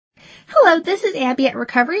Hello, this is Abby at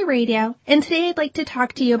Recovery Radio, and today I'd like to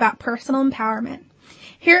talk to you about personal empowerment.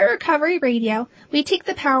 Here at Recovery Radio, we take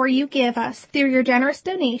the power you give us through your generous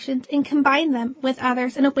donations and combine them with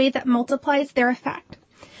others in a way that multiplies their effect.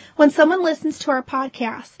 When someone listens to our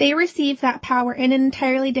podcast, they receive that power in an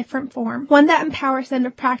entirely different form, one that empowers them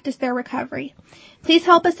to practice their recovery. Please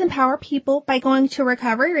help us empower people by going to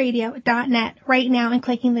recoveryradio.net right now and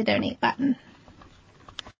clicking the donate button.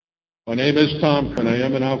 My name is Tom, and I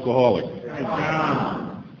am an alcoholic.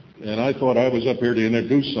 And I thought I was up here to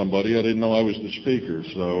introduce somebody. I didn't know I was the speaker.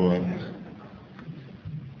 So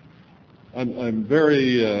I'm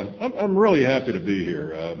really happy to be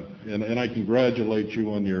here, and I congratulate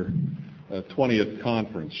you on your 20th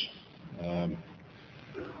conference.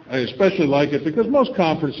 I especially like it because most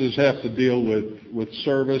conferences have to deal with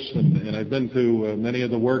service, and I've been to many of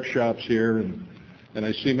the workshops here, and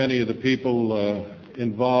I see many of the people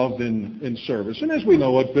involved in service. And as we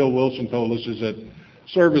know, what Bill Wilson told us is that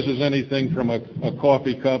service is anything from a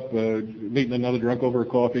coffee cup, meeting another drunk over a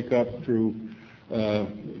coffee cup, through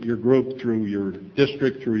your group, through your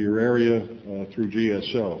district, through your area, through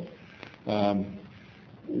GSO.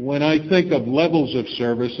 When I think of levels of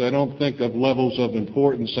service, I don't think of levels of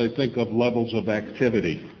importance, I think of levels of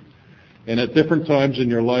activity. And at different times in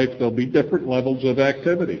your life, there'll be different levels of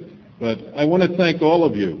activity. But I want to thank all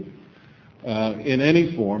of you in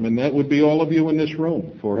any form, and that would be all of you in this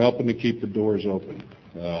room, for helping to keep the doors open.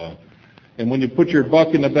 And when you put your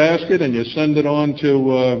buck in the basket and you send it on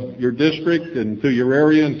to your district and to your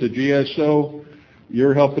area and to GSO,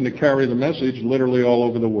 you're helping to carry the message literally all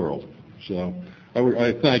over the world. So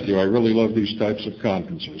I thank you. I really love these types of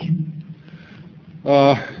conferences.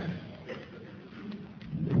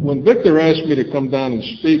 When Victor asked me to come down and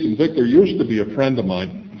speak, and Victor used to be a friend of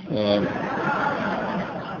mine,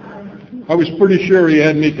 I was pretty sure he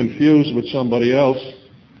had me confused with somebody else,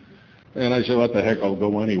 and I said, what the heck, I'll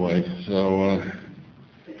go anyway. So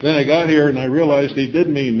then I got here and I realized he did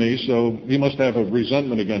mean me, so he must have a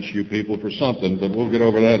resentment against you people for something, but we'll get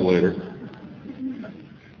over that later.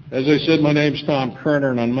 As I said, my name's Tom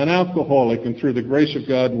Kerner, and I'm an alcoholic, and through the grace of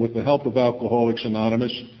God and with the help of Alcoholics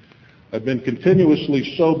Anonymous, I've been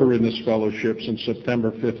continuously sober in this fellowship since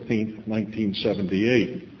September 15th,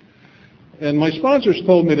 1978. And my sponsors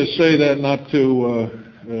told me to say that not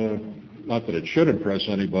that it should impress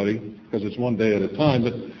anybody, because it's one day at a time,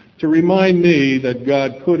 but to remind me that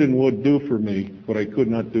God could and would do for me what I could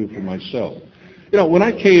not do for myself. You know, when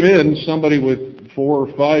I came in, somebody with 4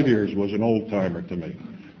 or 5 years was an old-timer to me.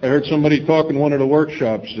 I heard somebody talk in one of the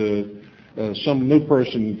workshops, some new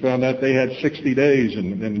person found out they had 60 days,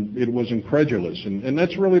 and it was incredulous, and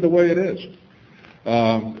that's really the way it is.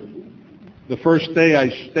 The first day I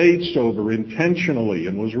stayed sober intentionally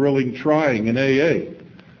and was really trying in AA.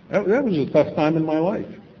 That was a tough time in my life.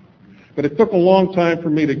 But it took a long time for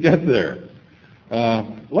me to get there.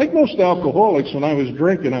 Like most alcoholics, when I was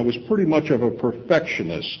drinking, I was pretty much of a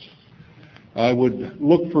perfectionist. I would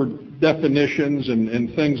look for definitions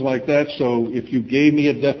and things like that, so if you gave me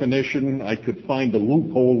a definition, I could find a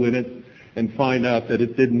loophole in it and find out that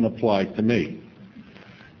it didn't apply to me.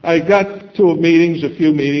 I got to a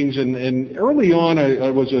few meetings, and early on I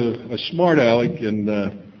was a smart aleck, and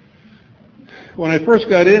when I first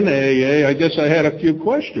got into AA, I guess I had a few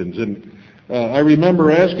questions, and I remember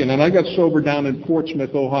asking, and I got sober down in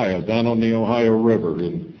Portsmouth, Ohio, down on the Ohio River,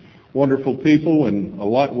 and wonderful people and a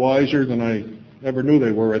lot wiser than I ever knew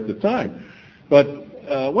they were at the time. But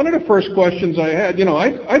one of the first questions I had,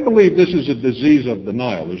 I believe this is a disease of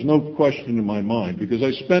denial. There's no question in my mind, because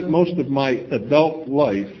I spent most of my adult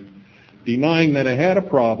life denying that I had a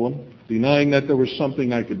problem, denying that there was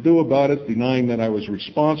something I could do about it, denying that I was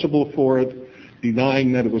responsible for it,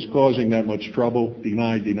 denying that it was causing that much trouble,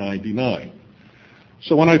 deny.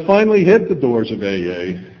 So when I finally hit the doors of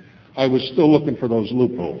AA, I was still looking for those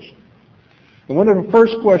loopholes. And one of the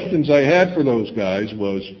first questions I had for those guys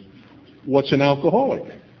was, what's an alcoholic?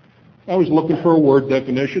 I was looking for a word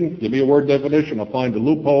definition. Give me a word definition. I'll find a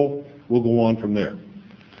loophole. We'll go on from there.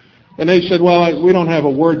 And they said, well, we don't have a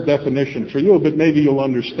word definition for you, but maybe you'll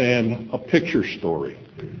understand a picture story.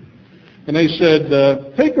 And they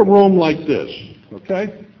said, take a room like this,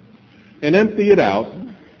 okay, and empty it out,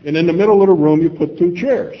 and in the middle of the room you put 2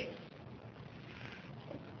 chairs.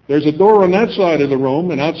 There's a door on that side of the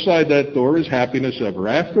room, and outside that door is happiness ever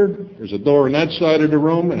after. There's a door on that side of the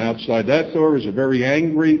room, and outside that door is a very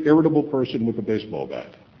angry, irritable person with a baseball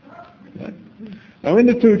bat. Okay? Now in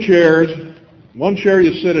the 2 chairs, one chair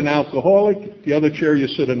you sit an alcoholic, the other chair you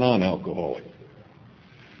sit a non-alcoholic.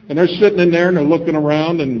 And they're sitting in there and they're looking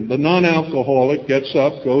around, and the non-alcoholic gets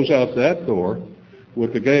up, goes out that door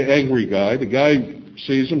with the angry guy. The guy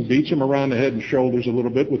sees him, beats him around the head and shoulders a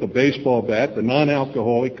little bit with a baseball bat. The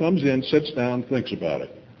non-alcoholic comes in, sits down, thinks about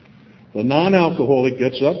it. The non-alcoholic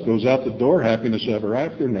gets up, goes out the door, happiness ever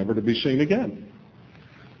after, never to be seen again.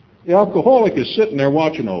 The alcoholic is sitting there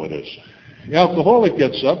watching all of this. The alcoholic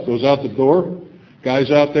gets up, goes out the door.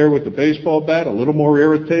 Guy's out there with the baseball bat, a little more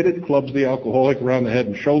irritated, clubs the alcoholic around the head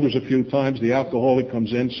and shoulders a few times. The alcoholic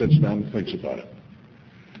comes in, sits down, and thinks about it.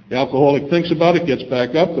 The alcoholic thinks about it, gets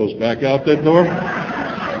back up, goes back out that door.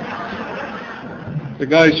 The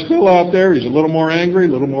guy's still out there. He's a little more angry, a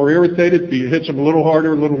little more irritated. He hits him a little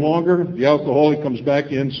harder, a little longer. The alcoholic comes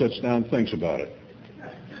back in, sits down, thinks about it.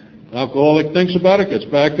 The alcoholic thinks about it, gets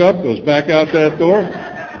back up, goes back out that door.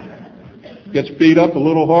 Gets beat up a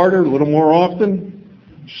little harder, a little more often,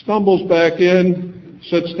 stumbles back in,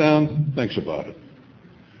 sits down, thinks about it.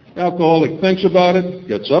 The alcoholic thinks about it,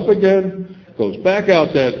 gets up again, goes back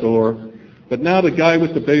out that door, but now the guy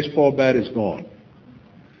with the baseball bat is gone.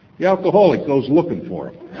 The alcoholic goes looking for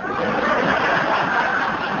him.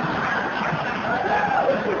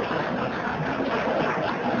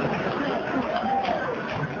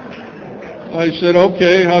 I said,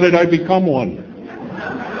 okay, how did I become one?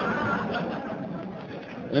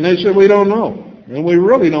 And they said, we don't know, and we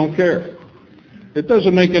really don't care. It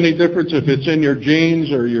doesn't make any difference if it's in your genes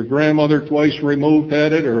or your grandmother twice removed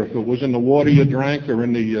had it, or if it was in the water you drank or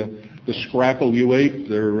in the scrapple you ate.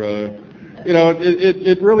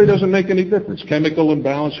 It really doesn't make any difference. Chemical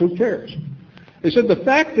imbalance, who cares? They said the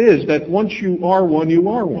fact is that once you are one, you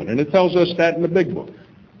are one, and it tells us that in the big book.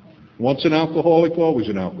 Once an alcoholic, always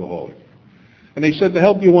an alcoholic. And they said to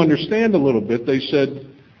help you understand a little bit, they said,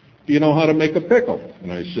 do you know how to make a pickle?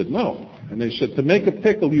 And I said, no. And they said, to make a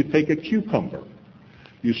pickle, you take a cucumber.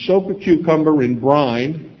 You soak a cucumber in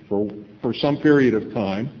brine for some period of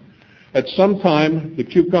time. At some time, the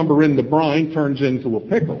cucumber in the brine turns into a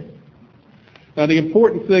pickle. Now, the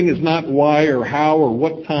important thing is not why or how or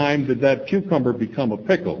what time did that cucumber become a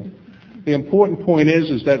pickle. The important point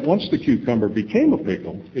is that once the cucumber became a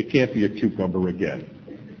pickle, it can't be a cucumber again.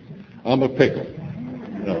 I'm a pickle.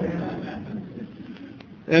 No.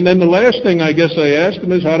 And then the last thing I guess I asked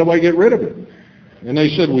them is, how do I get rid of it? And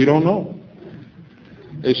they said, we don't know.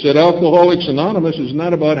 They said, Alcoholics Anonymous is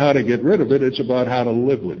not about how to get rid of it, it's about how to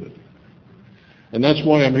live with it. And that's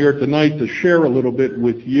why I'm here tonight, to share a little bit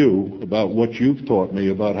with you about what you've taught me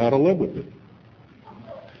about how to live with it.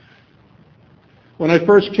 When I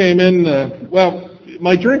first came in,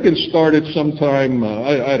 my drinking started sometime,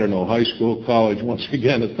 I don't know, high school, college. Once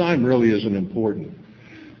again, the time really isn't important.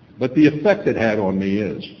 But the effect it had on me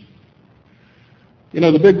is.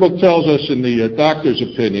 The big book tells us in the doctor's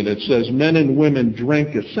opinion, it says men and women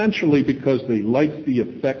drink essentially because they like the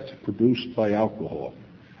effect produced by alcohol.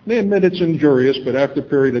 They admit it's injurious, but after a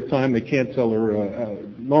period of time they can't tell their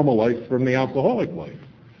normal life from the alcoholic life.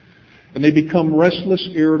 And they become restless,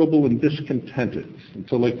 irritable, and discontented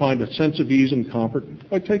until they find a sense of ease and comfort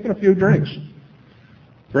by taking a few drinks.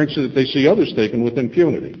 Drinks that they see others taking with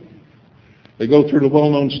impunity. They go through the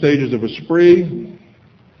well-known stages of a spree,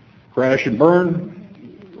 crash and burn,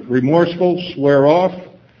 remorseful, swear off,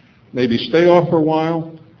 maybe stay off for a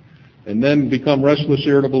while, and then become restless,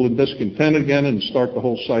 irritable, and discontented again and start the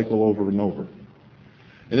whole cycle over and over.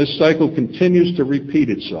 And this cycle continues to repeat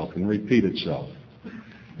itself and repeat itself.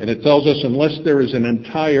 And it tells us unless there is an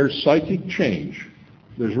entire psychic change,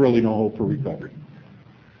 there's really no hope for recovery.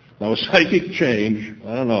 Now, a psychic change,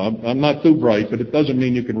 I don't know, I'm not too bright, but it doesn't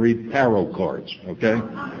mean you can read tarot cards, okay?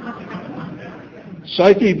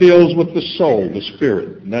 Psyche deals with the soul, the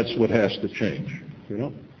spirit, and that's what has to change,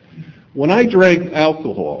 When I drank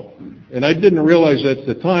alcohol, and I didn't realize at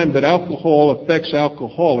the time that alcohol affects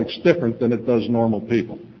alcoholics different than it does normal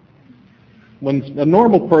people. When a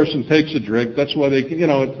normal person takes a drink, that's why they,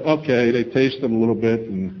 they taste it a little bit,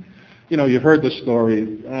 and you've heard the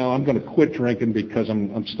story, I'm going to quit drinking because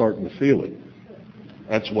I'm starting to feel it.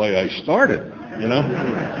 That's why I started,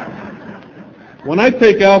 When I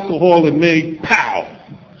take alcohol in me, pow,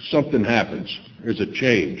 something happens. There's a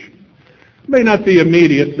change. It may not be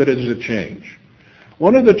immediate, but it is a change.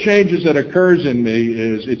 One of the changes that occurs in me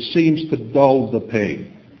is it seems to dull the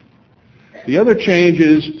pain. The other change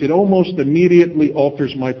is it almost immediately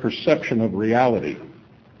alters my perception of reality.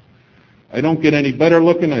 I don't get any better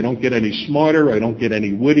looking, I don't get any smarter, I don't get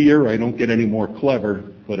any wittier, I don't get any more clever,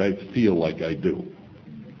 but I feel like I do.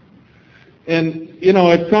 And,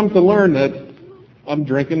 I've come to learn that I'm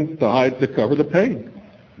drinking to cover the pain.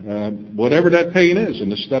 Whatever that pain is,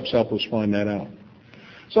 and the steps help us find that out.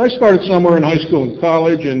 So I started somewhere in high school and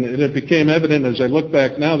college, and it became evident as I look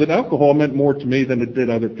back now that alcohol meant more to me than it did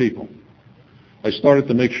other people. I started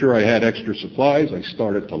to make sure I had extra supplies, I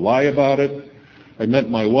started to lie about it. I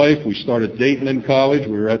met my wife. We started dating in college.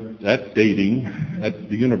 We were at dating at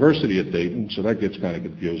the University of Dayton, so that gets kind of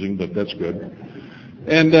confusing, but that's good.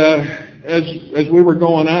 And as we were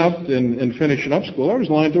going out and finishing up school, I was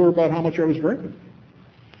lying to her about how much I was drinking.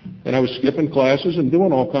 And I was skipping classes and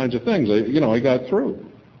doing all kinds of things. I got through.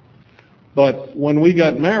 But when we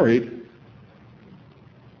got married,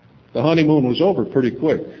 the honeymoon was over pretty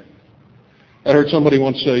quick. I heard somebody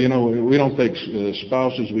once say, we don't take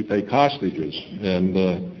spouses, we take hostages. And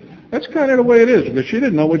that's kind of the way it is, because she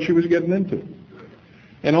didn't know what she was getting into.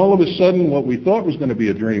 And all of a sudden, what we thought was going to be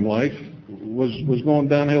a dream life was going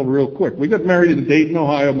downhill real quick. We got married in Dayton,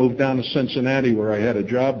 Ohio, moved down to Cincinnati, where I had a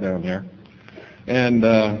job down there, and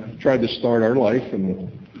tried to start our life.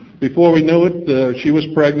 And before we knew it, she was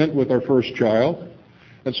pregnant with our first child.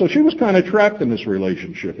 And so she was kind of trapped in this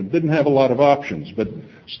relationship and didn't have a lot of options, but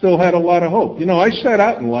still had a lot of hope. I set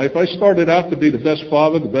out in life. I started out to be the best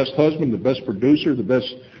father, the best husband, the best producer, the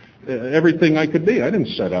best everything I could be. I didn't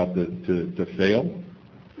set out to fail.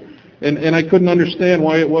 And I couldn't understand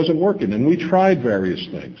why it wasn't working. And we tried various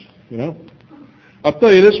things, I'll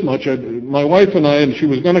tell you this much. My wife and I, and she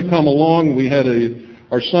was going to come along.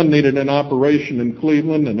 Our son needed an operation in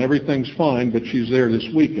Cleveland, and everything's fine, but she's there this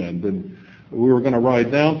weekend. And we were going to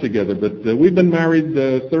ride down together, but we've been married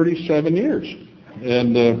 37 years,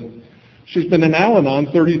 and she's been in Al-Anon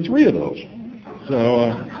 33 of those.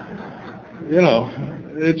 So,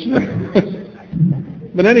 it's.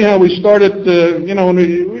 But anyhow, we started,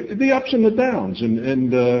 the ups and the downs,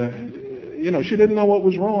 and she didn't know what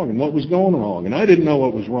was wrong and what was going wrong, and I didn't know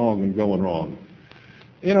what was wrong and going wrong.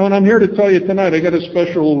 And I'm here to tell you tonight, I got a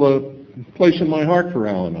special place in my heart for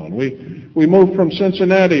Al-Anon. We moved from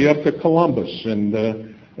Cincinnati up to Columbus, and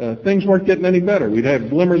things weren't getting any better. We'd have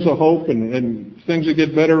glimmers of hope, and things would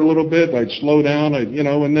get better a little bit. I'd slow down,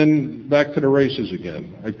 and then back to the races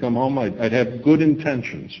again. I'd come home, I'd have good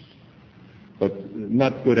intentions, but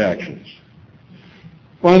not good actions.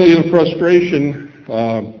 Finally, in frustration,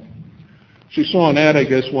 she saw an ad, I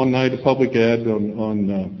guess, one night, a public ad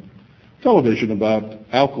on television about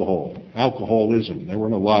alcoholism. There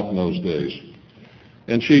weren't a lot in those days.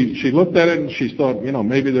 And she looked at it and she thought,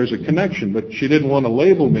 maybe there's a connection, but she didn't want to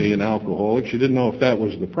label me an alcoholic. She didn't know if that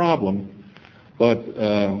was the problem. But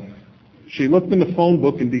she looked in the phone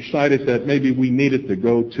book and decided that maybe we needed to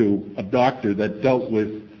go to a doctor that dealt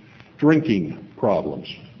with drinking problems,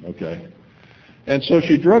 okay? And so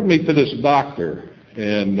she drugged me to this doctor,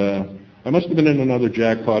 and I must have been in another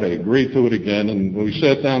jackpot. I agreed to it again, and we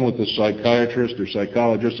sat down with the psychiatrist or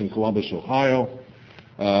psychologist in Columbus, Ohio.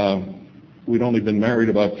 We'd only been married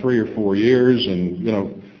about 3 or 4 years, and,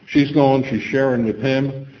 she's sharing with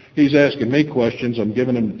him. He's asking me questions. I'm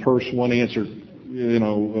giving him terse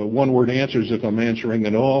one-word answers if I'm answering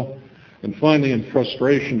at all. And finally, in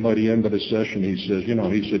frustration, by the end of the session, he said,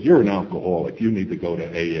 you're an alcoholic. You need to go to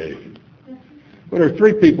AA. But there were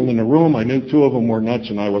 3 people in the room. I knew 2 of them were nuts,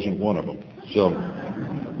 and I wasn't one of them. So,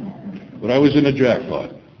 but I was in a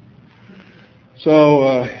jackpot.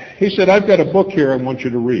 So he said, I've got a book here I want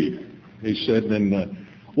you to read. He said, and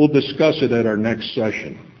we'll discuss it at our next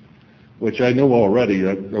session, which I knew already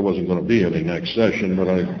that there wasn't going to be any next session, but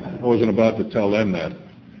I wasn't about to tell them that.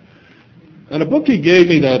 And the book he gave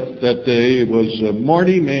me that day was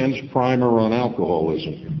Marty Mann's Primer on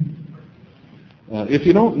Alcoholism. If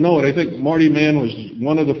you don't know it, I think Marty Mann was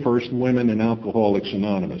one of the first women in Alcoholics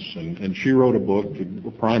Anonymous, and she wrote a book,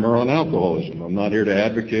 a primer on alcoholism. I'm not here to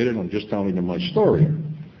advocate it, I'm just telling you my story.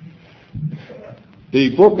 The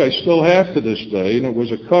book I still have to this day, and it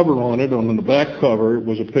was a cover on it. On the back cover, it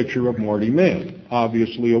was a picture of Marty Mann,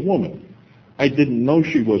 obviously a woman. I didn't know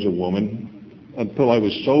she was a woman until I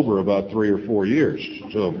was sober about 3 or 4 years.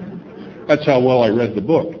 So that's how well I read the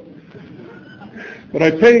book. But I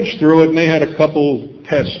paged through it, and they had a couple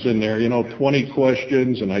tests in there, 20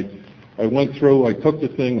 questions, and I went through, I took the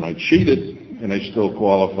thing, and I cheated, and I still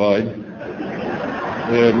qualified.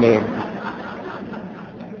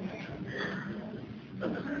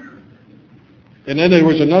 And then there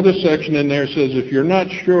was another section in there that says if you're not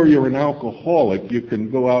sure you're an alcoholic, you can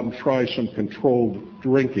go out and try some controlled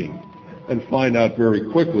drinking and find out very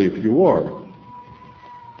quickly if you are.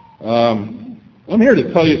 I'm here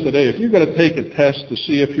to tell you today, if you've got to take a test to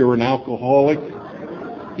see if you're an alcoholic,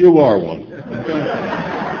 you are one. Okay?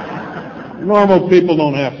 Normal people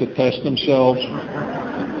don't have to test themselves.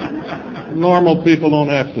 Normal people don't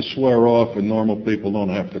have to swear off, and normal people don't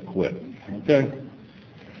have to quit. Okay?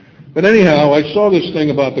 But anyhow, I saw this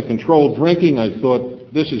thing about the controlled drinking. I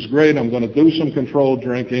thought, this is great. I'm going to do some controlled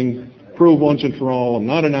drinking, prove once and for all I'm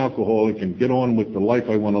not an alcoholic, and get on with the life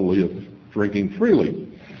I want to live, drinking freely.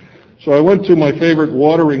 So I went to my favorite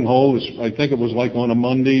watering hole. I think it was like on a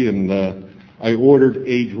Monday, and I ordered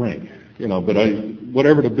a drink. But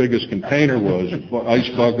whatever the biggest container was, ice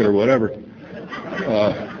bucket or whatever,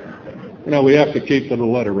 we have to keep to the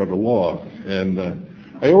letter of the law. And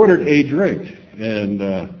I ordered a drink, and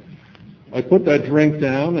I put that drink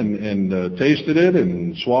down and tasted it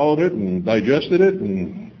and swallowed it and digested it,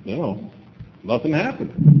 and nothing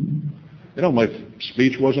happened. My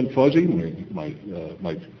speech wasn't fuzzy.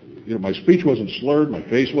 My speech wasn't slurred. My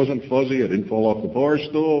face wasn't fuzzy. I didn't fall off the bar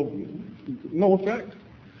stool. No effect.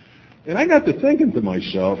 And I got to thinking to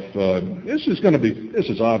myself, this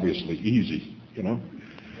is obviously easy,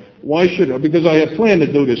 Why should I? Because I had planned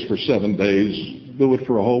to do this for 7 days, do it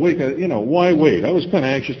for a whole week. Why wait? I was kind of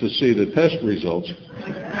anxious to see the test results.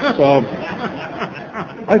 So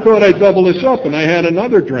I thought I'd double this up, and I had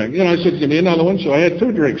another drink. I said, give me another one. So I had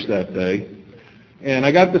 2 drinks that day. And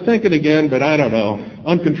I got to thinking again, but I don't know.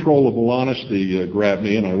 Uncontrollable honesty grabbed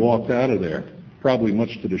me, and I walked out of there, probably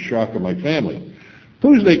much to the shock of my family.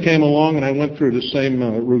 Tuesday came along, and I went through the same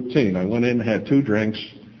routine. I went in, had 2 drinks.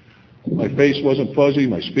 My face wasn't fuzzy.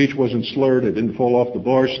 My speech wasn't slurred. I didn't fall off the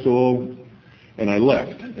bar stool, and I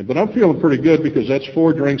left. But I'm feeling pretty good because that's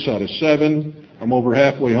 4 drinks out of 7. I'm over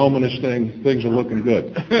halfway home in this thing. Things are looking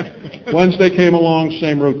good. Wednesday came along,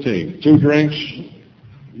 same routine. 2 drinks,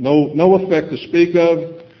 no effect to speak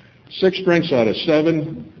of. 6 drinks out of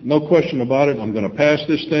 7, no question about it. I'm going to pass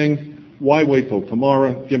this thing. Why wait till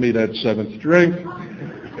tomorrow? Give me that 7th drink.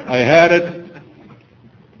 I had it.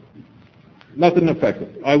 Nothing effective.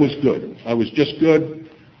 I was good. I was just good.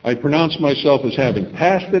 I pronounced myself as having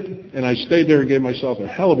passed it, and I stayed there and gave myself a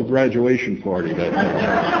hell of a graduation party that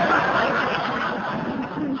night.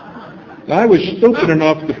 I was stupid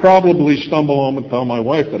enough to probably stumble home and tell my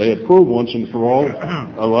wife that I had proved once and for all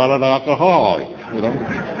a lot of alcoholic.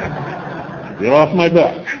 Get off my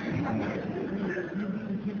back.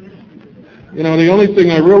 The only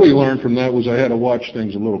thing I really learned from that was I had to watch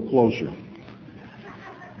things a little closer.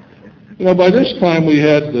 By this time we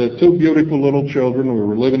had 2 beautiful little children. We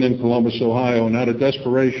were living in Columbus, Ohio, and out of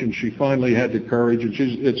desperation, she finally had the courage, and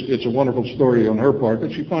it's a wonderful story on her part,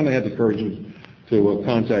 but she finally had the courage to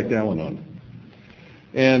contact Al-Anon.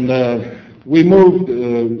 And we moved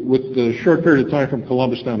with a short period of time from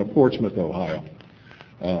Columbus down to Portsmouth, Ohio,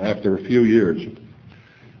 after a few years.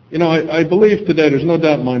 I believe today, there's no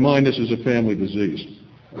doubt in my mind, this is a family disease.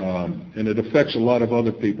 And it affects a lot of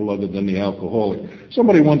other people other than the alcoholic.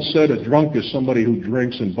 Somebody once said a drunk is somebody who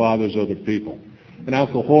drinks and bothers other people. An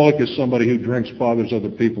alcoholic is somebody who drinks, bothers other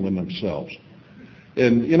people and themselves.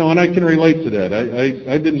 And, and I can relate to that.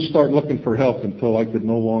 I didn't start looking for help until I could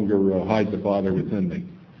no longer hide the bother within me.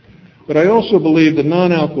 But I also believe the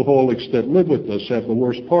non-alcoholics that live with us have the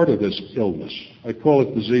worst part of this illness. I call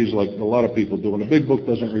it disease like a lot of people do. And the big book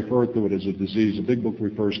doesn't refer to it as a disease. The big book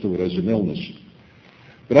refers to it as an illness.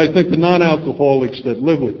 But I think the non-alcoholics that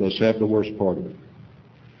live with us have the worst part of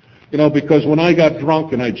it. Because when I got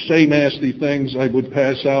drunk and I'd say nasty things, I would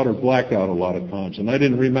pass out or black out a lot of times, and I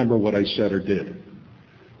didn't remember what I said or did.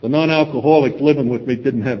 The non-alcoholic living with me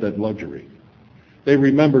didn't have that luxury. They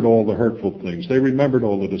remembered all the hurtful things. They remembered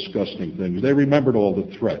all the disgusting things. They remembered all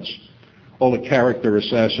the threats, all the character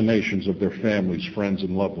assassinations of their families, friends,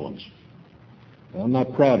 and loved ones. I'm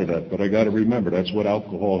not proud of that, but I got to remember that's what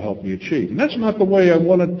alcohol helped me achieve. And that's not the way I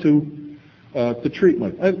wanted to treat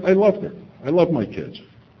I loved her. I loved my kids.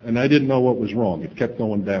 And I didn't know what was wrong. It kept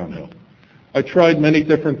going downhill. I tried many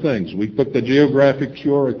different things. We took the geographic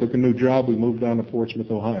cure. I took a new job. We moved down to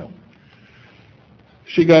Portsmouth, Ohio.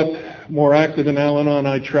 She got more active in Al-Anon.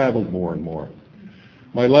 I traveled more and more.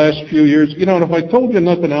 My last few years, and if I told you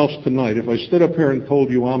nothing else tonight, if I stood up here and told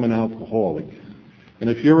you I'm an alcoholic, and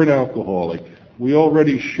if you're an alcoholic, we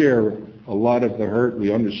already share a lot of the hurt.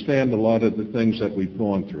 We understand a lot of the things that we've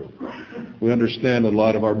gone through. We understand a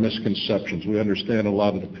lot of our misconceptions. We understand a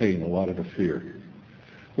lot of the pain, a lot of the fear.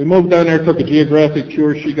 We moved down there, took a geographic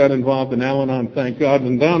cure. She got involved in Al-Anon, thank God.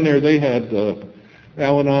 And down there they had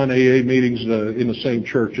Al-Anon AA meetings in the same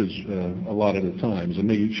churches a lot of the times. And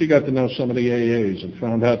she got to know some of the AAs and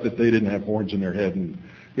found out that they didn't have horns in their head and,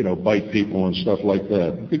 bite people and stuff like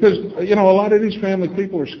that. Because, a lot of these family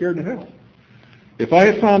people are scared to hell. If I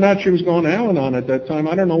had found out she was going to Al-Anon at that time,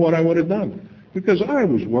 I don't know what I would have done. Because I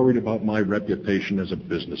was worried about my reputation as a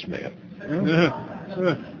businessman.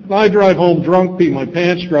 I drive home drunk, pee my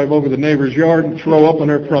pants, drive over the neighbor's yard, and throw up on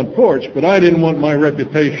her front porch, but I didn't want my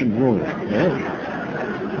reputation ruined.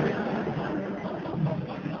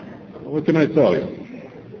 What can I tell you?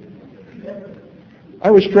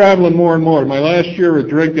 I was traveling more and more. My last year of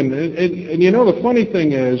drinking, and the funny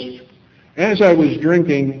thing is, as I was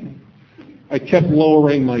drinking, I kept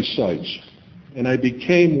lowering my sights, and I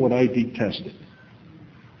became what I detested.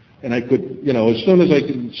 And I could, as soon as I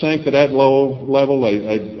sank to that low level,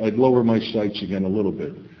 I'd lower my sights again a little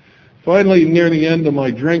bit. Finally, near the end of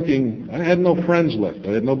my drinking, I had no friends left.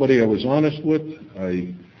 I had nobody I was honest with.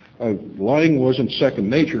 Lying wasn't second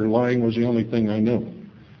nature. Lying was the only thing I knew.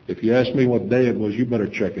 If you ask me what day it was, you better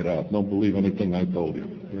check it out. Don't believe anything I told you,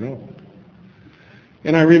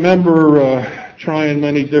 And I remember trying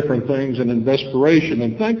many different things and in desperation,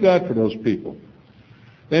 and thank God for those people.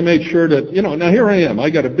 They made sure that, now here I am. I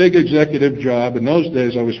got a big executive job. In those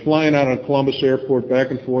days, I was flying out of Columbus Airport back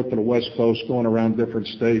and forth to the West Coast, going around different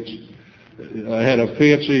states. I had a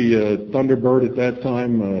fancy Thunderbird at that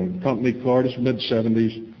time, company car, this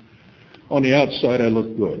mid-'70s. On the outside, I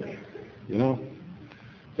looked good,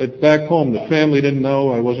 But back home, the family didn't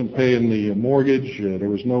know. I wasn't paying the mortgage. There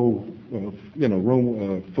was no,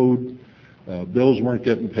 room, food. Bills weren't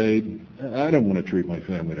getting paid. I didn't want to treat my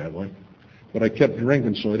family that way. But I kept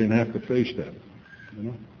drinking so I didn't have to face that,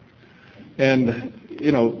 And,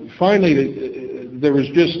 finally, there was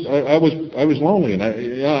just, I was lonely. And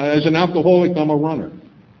as an alcoholic, I'm a runner.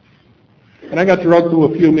 And I got drugged to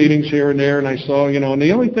a few meetings here and there, and I saw, and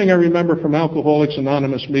the only thing I remember from Alcoholics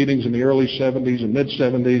Anonymous meetings in the early 70s and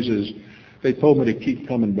mid-70s is they told me to keep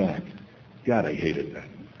coming back. God, I hated that.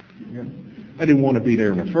 I didn't want to be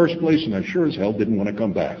there in the first place, and I sure as hell didn't want to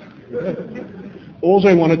come back. All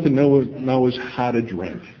I wanted to know is how to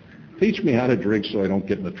drink. Teach me how to drink so I don't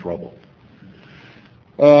get into trouble.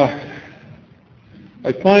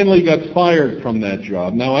 I finally got fired from that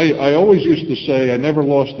job. Now, I always used to say I never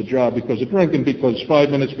lost the job because of drinking, because 5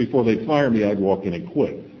 minutes before they fire me, I'd walk in and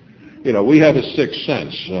quit. We have a sixth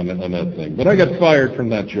sense on that thing. But I got fired from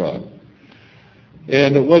that job.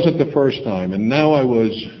 And it wasn't the first time. And now I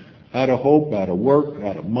was out of hope, out of work,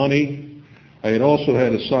 out of money. I had also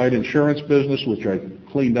had a side insurance business, which I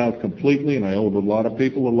cleaned out completely, and I owed a lot of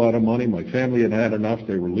people a lot of money. My family had had enough.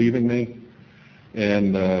 They were leaving me.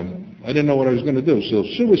 And I didn't know what I was going to do. So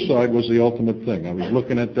suicide was the ultimate thing. I was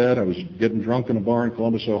looking at that. I was getting drunk in a bar in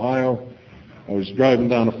Columbus, Ohio. I was driving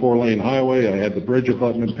down a 4-lane highway. I had the bridge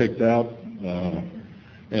abutment picked out,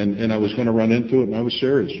 and I was going to run into it, and I was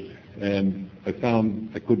serious. And I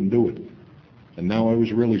found I couldn't do it. And now I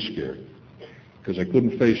was really scared because I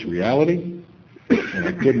couldn't face reality, and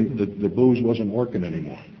I couldn't. The booze wasn't working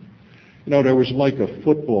anymore. There was like a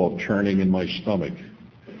football churning in my stomach.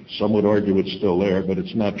 Some would argue it's still there, but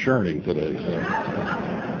it's not churning today. So.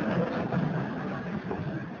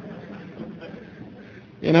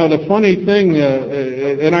 The funny thing,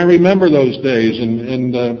 and I remember those days,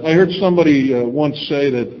 and I heard somebody once say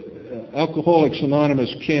that Alcoholics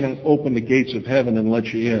Anonymous can't open the gates of heaven and let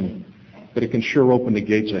you in, but it can sure open the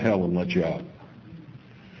gates of hell and let you out.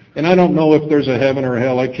 And I don't know if there's a heaven or a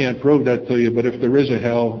hell. I can't prove that to you, but if there is a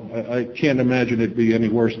hell, I can't imagine it be any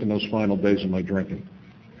worse than those final days of my drinking.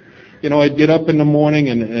 I'd get up in the morning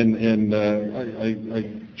and I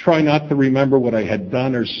try not to remember what I had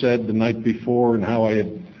done or said the night before and how I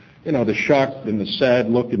had, the shock and the sad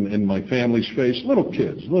look in my family's face. Little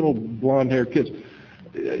kids, little blonde-haired kids.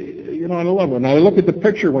 I love them. And I look at the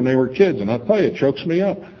picture when they were kids, and I'll tell you, it chokes me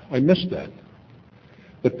up. I miss that.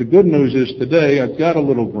 But the good news is today I've got a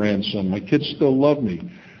little grandson. My kids still love me.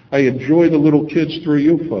 I enjoy the little kids through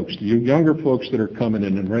you folks, you younger folks that are coming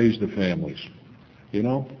in and raise the families.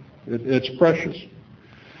 It's precious.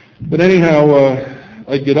 But anyhow,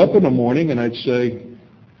 I'd get up in the morning and I'd say,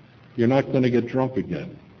 you're not going to get drunk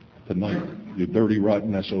again tonight, you dirty,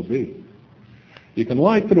 rotten SOB. You can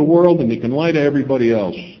lie to the world and you can lie to everybody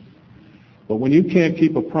else. But when you can't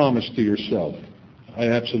keep a promise to yourself, I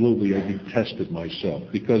detested myself,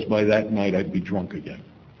 because by that night I'd be drunk again.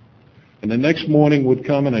 And the next morning would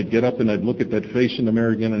come and I'd get up and I'd look at that face in the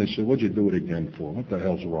mirror again and I'd say, what'd you do it again for? What the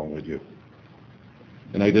hell's wrong with you?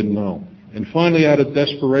 And I didn't know. And finally, out of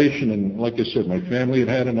desperation, and like I said, my family had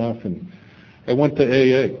had enough, and I went to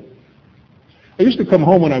AA. I used to come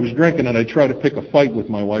home when I was drinking and I'd try to pick a fight with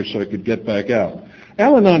my wife so I could get back out.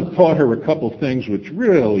 Al-Anon taught her a couple things which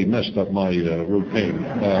really messed up my routine.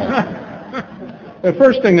 The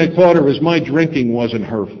first thing they taught her was my drinking wasn't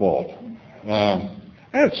her fault.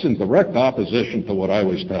 That's in direct opposition to what I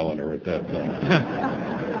was telling her at that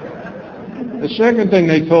time. The second thing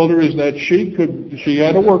they told her is that she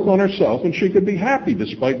had to work on herself and she could be happy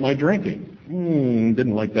despite my drinking.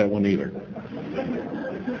 Didn't like that one either.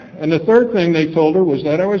 And the third thing they told her was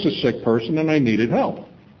that I was a sick person and I needed help.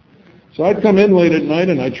 So I'd come in late at night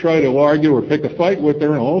and I'd try to argue or pick a fight with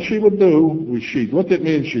her, and all she would do was she'd look at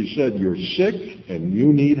me and she said, you're sick and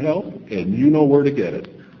you need help and you know where to get it.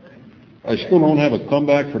 I still don't have a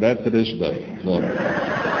comeback for that to this day. So.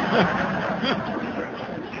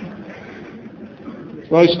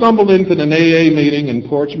 So I stumbled into an AA meeting in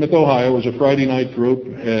Portsmouth, Ohio. It was a Friday night group,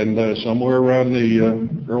 and somewhere around the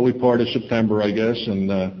early part of September, I guess.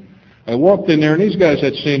 And I walked in there, and these guys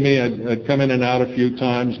had seen me. I'd come in and out a few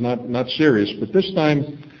times, not serious, but this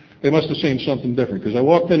time they must have seen something different. Because I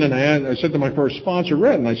walked in and I said to my first sponsor,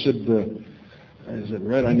 Red, and I said,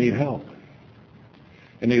 Red, I need help.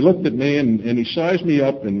 And he looked at me and he sized me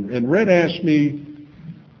up, and Red asked me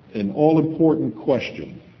an all-important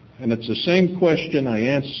question. And it's the same question I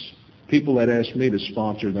ask people that ask me to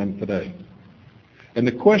sponsor them today. And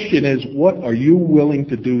the question is, what are you willing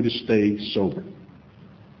to do to stay sober?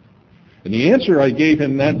 And the answer I gave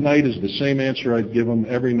him that night is the same answer I'd give him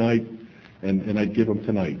every night, and I'd give him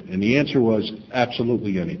tonight. And the answer was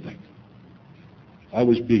absolutely anything. I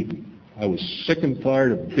was beaten. I was sick and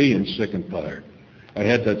tired of being sick and tired. I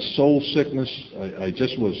had that soul sickness. I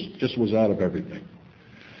just was out of everything.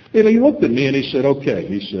 And he looked at me and he said, okay,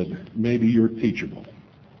 he said, maybe you're teachable.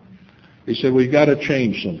 He said, we've got to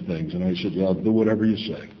change some things. And I said, well, I'll do whatever you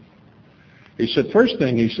say. He said, first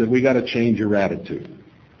thing, he said, we got to change your attitude.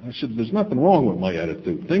 I said, there's nothing wrong with my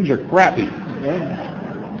attitude. Things are crappy.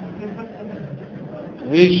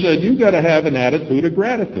 He said, you got to have an attitude of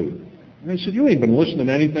gratitude. And I said, you ain't been listening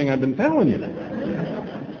to anything I've been telling you.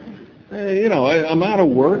 I'm out of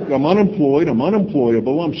work, I'm unemployed, I'm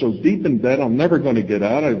unemployable, I'm so deep in debt I'm never going to get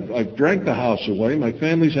out. I've drank the house away, my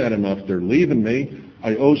family's had enough, they're leaving me.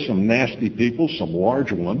 I owe some nasty people, some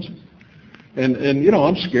large ones. And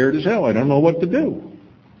I'm scared as hell, I don't know what to do.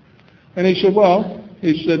 And he said,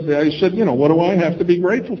 I said, what do I have to be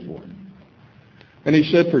grateful for? And he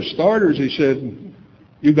said, for starters, he said,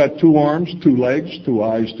 you got 2 arms, 2 legs, 2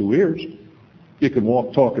 eyes, 2 ears. You can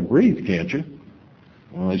walk, talk, and breathe, can't you?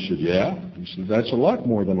 Well, I said, yeah. He said, that's a lot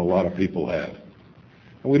more than a lot of people have.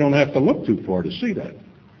 And we don't have to look too far to see that.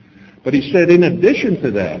 But he said, in addition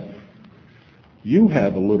to that, you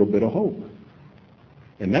have a little bit of hope.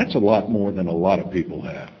 And that's a lot more than a lot of people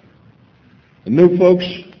have. And new folks,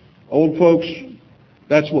 old folks,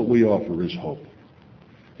 that's what we offer is hope.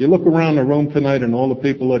 You look around the room tonight and all the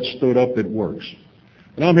people that stood up, it works.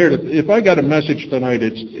 And I'm here to, if I got a message tonight,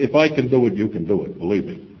 it's if I can do it, you can do it, believe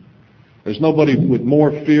me. There's nobody with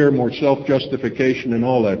more fear, more self-justification and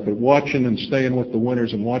all that, but watching and staying with the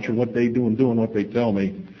winners and watching what they do and doing what they tell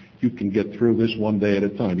me, you can get through this one day at a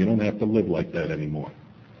time. You don't have to live like that anymore.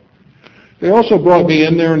 They also brought me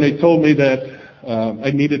in there and they told me that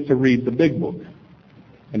I needed to read the big book.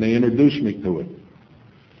 And they introduced me to it.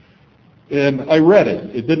 And I read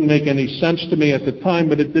it. It didn't make any sense to me at the time,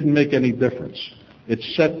 but it didn't make any difference. It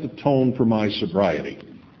set the tone for my sobriety.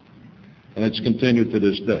 And it's continued to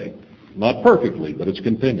this day. Not perfectly, but it's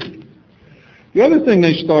continued. The other thing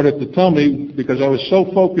they started to tell me, because I was so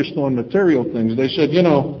focused on material things, they said,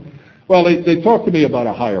 they talked to me about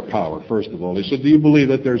a higher power, first of all. They said, do you believe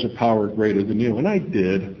that there's a power greater than you? And I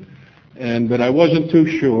did, but I wasn't too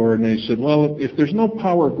sure. And they said, well, if there's no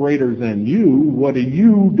power greater than you, what are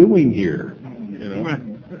you doing here?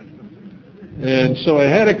 And so I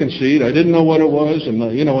had to concede. I didn't know what it was, and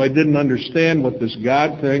I didn't understand what this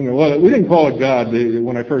God thing. Well, we didn't call it God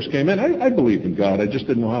when I first came in. I believed in God. I just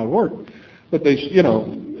didn't know how it worked. But they,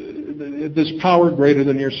 this power greater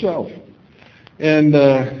than yourself. And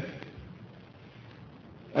there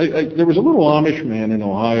was a little Amish man in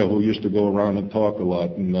Ohio who used to go around and talk a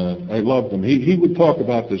lot, and I loved him. He would talk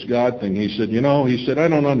about this God thing. He said, I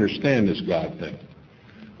don't understand this God thing.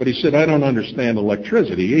 But he said, I don't understand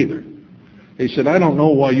electricity either. He said, I don't know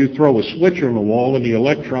why you throw a switch on the wall and the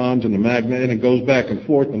electrons and the magnet and it goes back and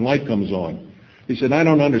forth and light comes on. He said, I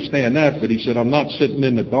don't understand that, but he said, I'm not sitting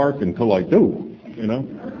in the dark until I do,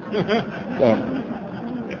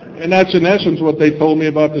 And that's in essence what they told me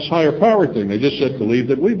about this higher power thing. They just said, believe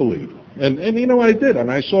that we believe. And I did,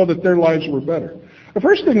 and I saw that their lives were better. The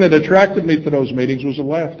first thing that attracted me to those meetings was the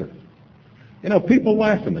laughter. People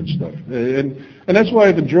laughing and stuff. And that's why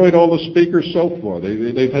I've enjoyed all the speakers so far.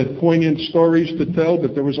 They've had poignant stories to tell,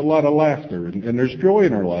 but there was a lot of laughter. And there's joy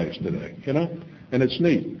in our lives today, and it's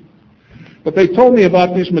neat. But they told me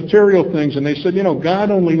about these material things, and they said,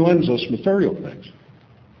 God only lends us material things.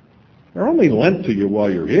 They're only lent to you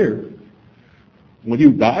while you're here. When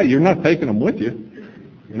you die, you're not taking them with you,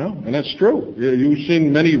 and that's true. You've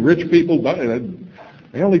seen many rich people die.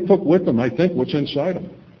 They only took with them, I think, what's inside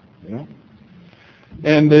them,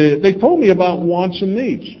 And they told me about wants and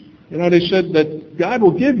needs. They said that God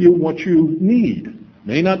will give you what you need.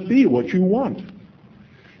 May not be what you want.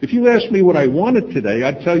 If you asked me what I wanted today,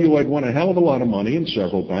 I'd tell you I'd want a hell of a lot of money in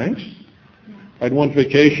several banks. I'd want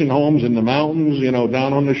vacation homes in the mountains,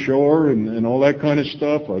 down on the shore and all that kind of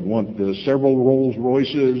stuff. I'd want several Rolls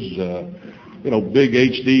Royces, big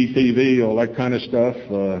HD TV, all that kind of stuff.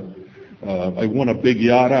 I want a big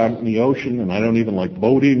yacht out in the ocean, and I don't even like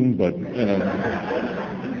boating, but, and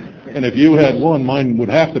if you had one, mine would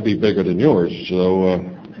have to be bigger than yours. So,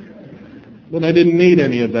 but I didn't need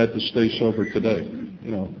any of that to stay sober today.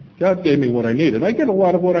 God gave me what I needed. I get a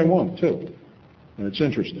lot of what I want, too. And it's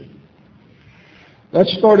interesting. That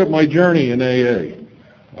started my journey in AA.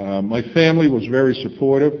 My family was very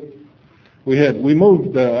supportive. We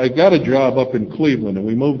moved, I got a job up in Cleveland, and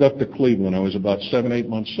we moved up to Cleveland. I was about 7-8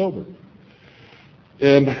 months sober.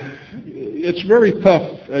 And it's very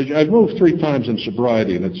tough. I've moved 3 times in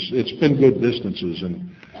sobriety, and it's been good distances, and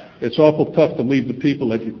it's awful tough to leave the people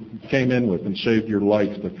that you came in with and saved your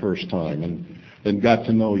life the first time and got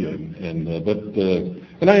to know you.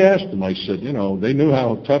 And I asked them, I said, they knew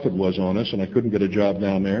how tough it was on us, and I couldn't get a job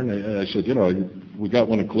down there. And I said, we got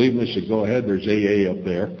one in Cleveland. They said, go ahead, there's AA up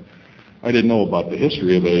there. I didn't know about the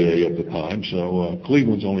history of AA at the time, so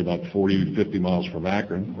Cleveland's only about 40, 50 miles from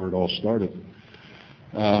Akron, where it all started.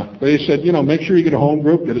 But they said, make sure you get a home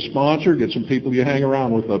group, get a sponsor, get some people you hang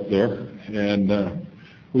around with up there. And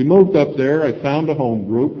we moved up there. I found a home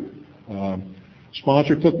group.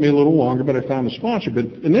 Sponsor took me a little longer, but I found a sponsor. But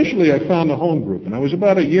initially, I found a home group, and I was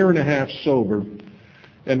about 1.5 years sober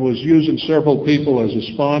and was using several people as a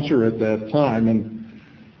sponsor at that time. And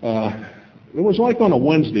it was like on a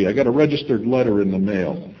Wednesday, I got a registered letter in the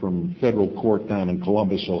mail from federal court down in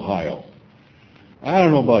Columbus, Ohio. I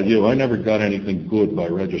don't know about you, I never got anything good by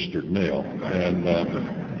registered mail. And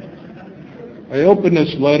I opened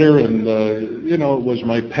this letter, and, it was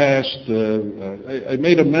my past. I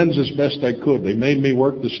made amends as best I could. They made me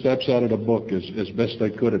work the steps out of the book as best I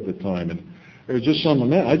could at the time. And there was just some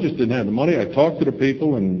amends. I just didn't have the money. I talked to the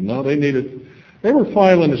people, and no, they were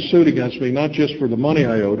filing a suit against me, not just for the money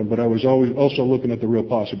I owed them, but I was also looking at the real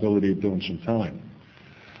possibility of doing some time.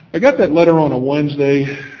 I got that letter on a Wednesday,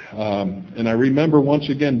 and I remember once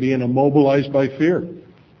again being immobilized by fear.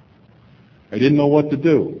 I didn't know what to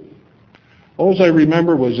do. All I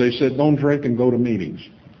remember was they said, don't drink and go to meetings.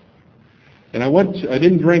 And I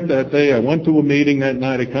didn't drink that day. I went to a meeting that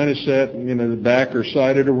night. I kind of sat in the back or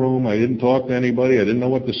side of the room. I didn't talk to anybody. I didn't know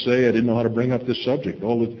what to say. I didn't know how to bring up this subject.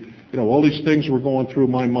 All these things were going through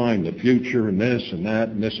my mind, the future and this and that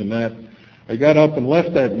and this and that. I got up and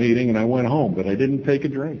left that meeting, and I went home, but I didn't take a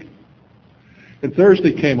drink. And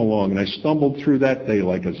Thursday came along, and I stumbled through that day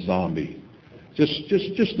like a zombie,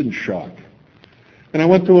 just in shock. And I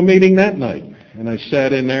went to a meeting that night, and I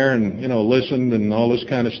sat in there and, listened and all this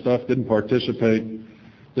kind of stuff, didn't participate,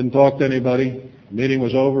 didn't talk to anybody. The meeting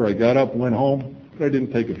was over. I got up, went home, but I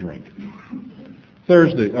didn't take a drink.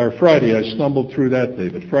 Friday, I stumbled through that day,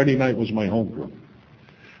 but Friday night was my home group.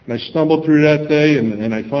 And I stumbled through that day,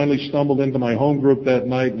 and I finally stumbled into my home group that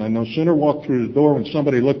night, and I no sooner walked through the door when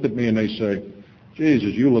somebody looked at me and they say,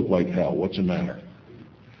 Jesus, you look like hell. What's the matter?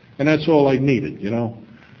 And that's all I needed,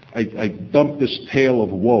 I dumped this tale of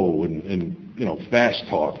woe and fast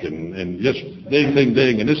talk and just ding, ding,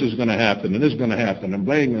 ding, and this is going to happen, and this is going to happen, and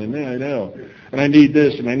bang, and I know, and I need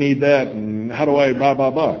this, and I need that, and how do I, blah, blah,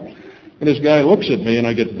 blah. And this guy looks at me, and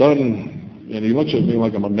I get done, and he looks at me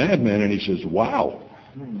like I'm a madman, and he says, wow.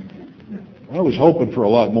 I was hoping for a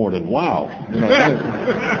lot more than wow.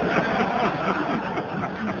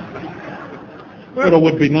 But it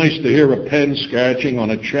would be nice to hear a pen scratching on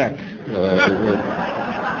a check.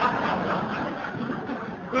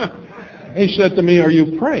 He said to me, are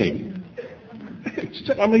you praying? I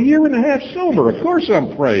said, I'm 1.5 years sober. Of course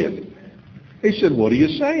I'm praying. He said, what are you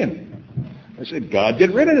saying? I said, God,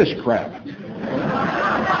 get rid of this crap.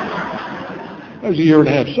 I was 1.5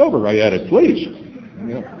 years sober. I added, please.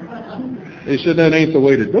 He said, that ain't the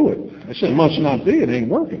way to do it. I said, must not be. It ain't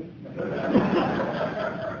working.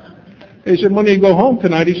 He said, when you go home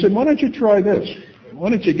tonight, he said, why don't you try this? Why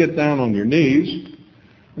don't you get down on your knees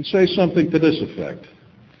and say something to this effect?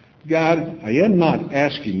 God, I am not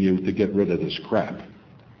asking you to get rid of this crap.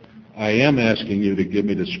 I am asking you to give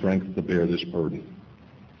me the strength to bear this burden.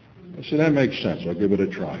 I said, that makes sense. I'll give it a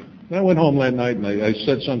try. And I went home that night and I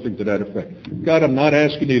said something to that effect. God, I'm not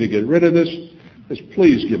asking you to get rid of this. Just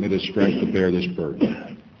please give me the strength to bear this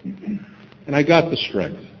burden. And I got the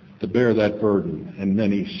strength to bear that burden and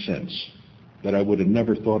many since that I would have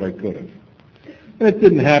never thought I could have. And it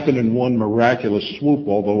didn't happen in one miraculous swoop,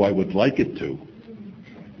 although I would like it to.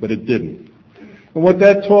 But it didn't. And what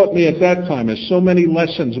that taught me at that time is so many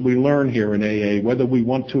lessons we learn here in AA, whether we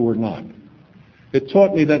want to or not. It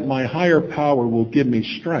taught me that my higher power will give me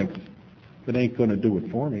strength, but ain't going to do it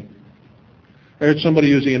for me. I heard somebody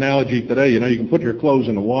use the analogy today, you can put your clothes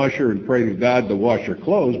in the washer and pray to God to wash your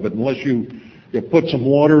clothes, but unless you put some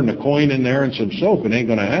water and a coin in there and some soap, it ain't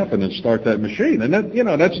going to happen and start that machine. And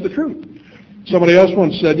that's the truth. Somebody else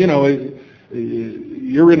once said,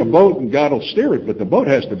 you're in a boat and God will steer it, but the boat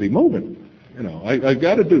has to be moving. I've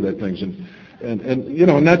got to do that things.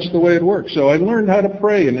 And that's the way it works. So I learned how to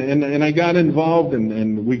pray, and I got involved,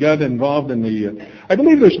 and we got involved in I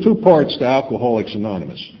believe there's two parts to Alcoholics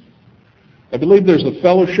Anonymous. I believe there's the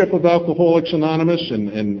fellowship of Alcoholics Anonymous,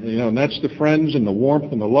 and that's the friends and the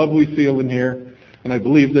warmth and the love we feel in here. And I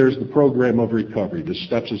believe there's the program of recovery, the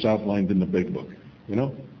steps as outlined in the big book,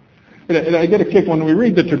 And I get a kick when we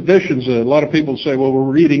read the traditions. A lot of people say, well,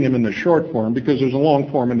 we're reading them in the short form because there's a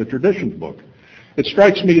long form in the traditions book. It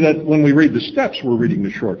strikes me that when we read the steps, we're reading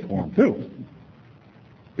the short form too.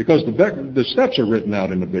 Because the steps are written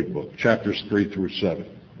out in the big book, chapters 3 through 7.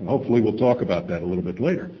 And hopefully we'll talk about that a little bit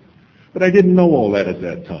later. But I didn't know all that at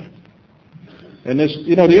that time. And this,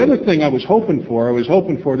 the other thing I was hoping for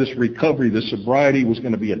this recovery, this sobriety was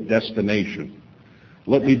going to be a destination.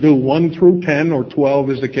 Let me do 1 through 10 or 12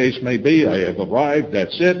 as the case may be. I have arrived,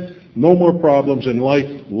 that's it. No more problems in life.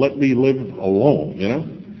 Let me live alone,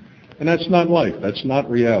 And that's not life. That's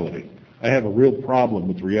not reality. I have a real problem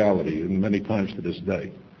with reality, and many times to this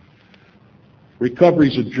day.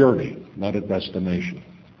 Recovery's a journey, not a destination.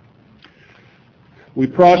 We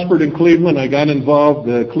prospered in Cleveland. I got involved.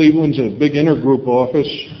 Cleveland's a big intergroup office.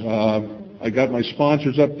 I got my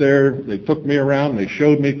sponsors up there. They took me around. They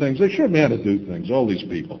showed me things. They showed me how to do things, all these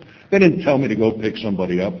people. They didn't tell me to go pick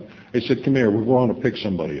somebody up. They said, come here, we're going to pick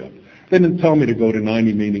somebody up. They didn't tell me to go to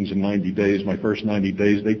 90 meetings in 90 days. My first 90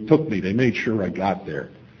 days, they took me. They made sure I got there.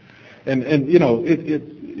 And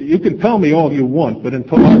you can tell me all you want, but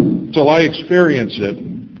until I experience it,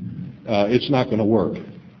 it's not going to work.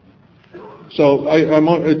 So I'm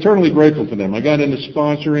eternally grateful for them. I got into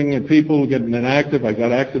sponsoring and people getting active. I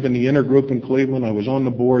got active in the intergroup in Cleveland. I was on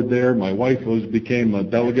the board there. My wife became a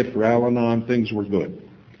delegate for Al-Anon. Things were good.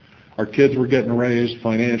 Our kids were getting raised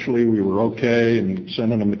financially. We were okay and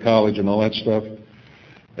sending them to college and all that stuff.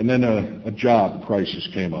 And then a job crisis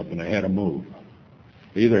came up and I had to move.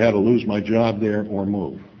 I either had to lose my job there or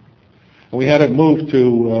move. And we had to move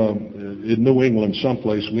to in New England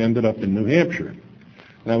someplace. We ended up in New Hampshire.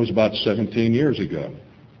 That was about 17 years ago.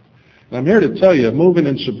 And I'm here to tell you, moving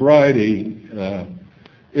in sobriety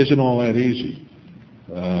isn't all that easy.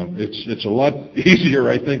 It's a lot easier,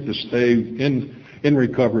 I think, to stay in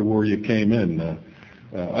recovery where you came in.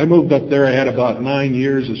 I moved up there. I had about 9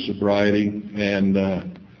 years of sobriety, and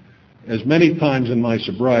as many times in my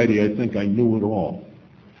sobriety, I think I knew it all.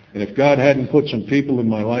 And if God hadn't put some people in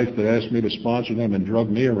my life that asked me to sponsor them and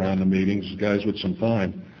drug me around the meetings, guys with some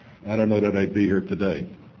time, I don't know that I'd be here today.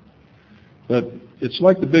 But it's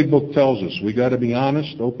like the big book tells us. We got to be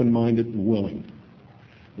honest, open-minded, and willing.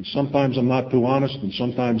 And sometimes I'm not too honest, and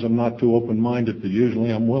sometimes I'm not too open-minded, but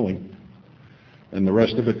usually I'm willing. And the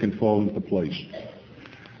rest of it can fall into place.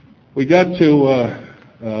 We got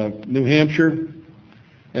to New Hampshire,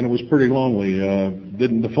 and it was pretty lonely.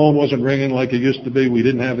 The phone wasn't ringing like it used to be. We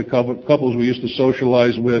didn't have the couples we used to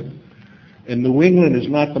socialize with. And New England is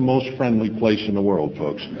not the most friendly place in the world,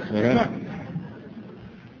 folks. Okay?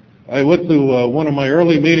 I went to one of my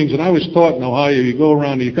early meetings, and I was taught in Ohio, you go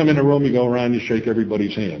around, you come in a room, you go around, you shake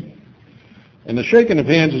everybody's hand. And the shaking of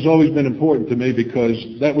hands has always been important to me because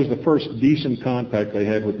that was the first decent contact I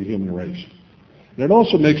had with the human race. And it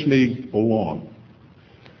also makes me belong.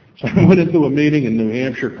 So I went into a meeting in New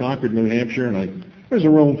Hampshire, Concord, New Hampshire, and there was a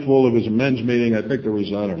room full. It was a men's meeting. I think there was,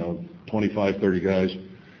 25, 30 guys.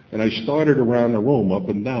 And I started around the room up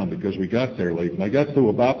and down because we got there late. And I got to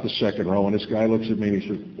about the second row, and this guy looks at me and he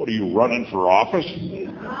says, "What, are you running for office?"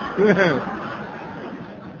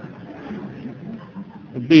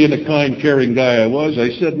 Being the kind, caring guy I was, I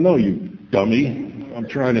said, "No, you dummy. I'm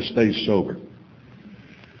trying to stay sober."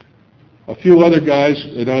 A few other guys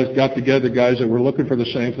and I got together, guys that were looking for the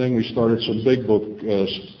same thing. We started some big book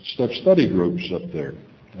study groups up there.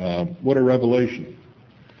 What a revelation.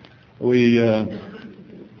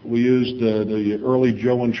 We used the early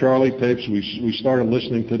Joe and Charlie tapes. We started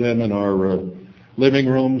listening to them in our living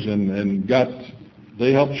rooms and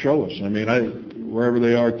they helped show us. I mean, wherever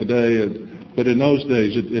they are today, but in those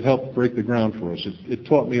days, it helped break the ground for us. It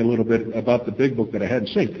taught me a little bit about the big book that I hadn't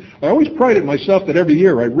seen. I always prided myself that every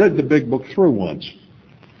year I read the big book through once.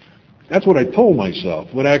 That's what I told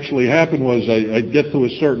myself. What actually happened was I'd get to a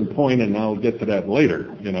certain point, and I'll get to that later,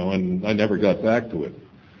 and I never got back to it.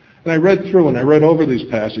 And I read through and I read over these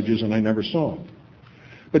passages and I never saw them.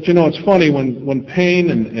 But it's funny when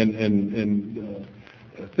pain and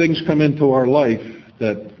things come into our life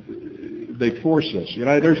that they force us.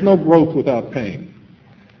 There's no growth without pain.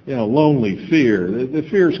 Lonely, fear. The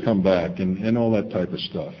fears come back and all that type of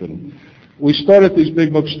stuff. And we started these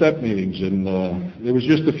big book step meetings, and there was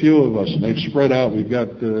just a few of us, and they've spread out. We've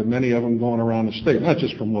got many of them going around the state, not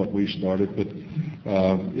just from what we started, but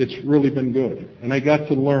it's really been good. And I got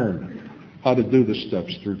to learn how to do the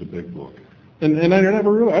steps through the big book. And I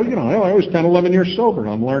never realized, I was 10, 11 years sober, and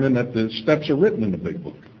I'm learning that the steps are written in the big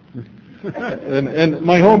book. and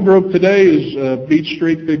my home group today is Beach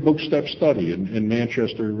Street Big Book Step Study in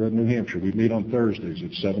Manchester, New Hampshire. We meet on Thursdays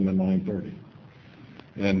at 7 to 9:30.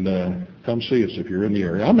 And come see us if you're in the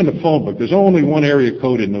area. I'm in the phone book. There's only one area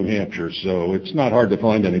code in New Hampshire, so it's not hard to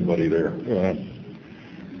find anybody there.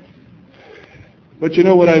 But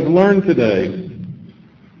what I've learned today,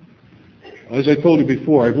 as I told you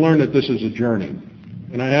before, I've learned that this is a journey.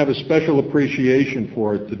 And I have a special appreciation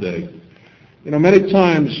for it today. Many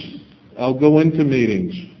times I'll go into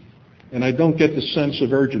meetings and I don't get the sense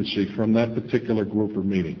of urgency from that particular group or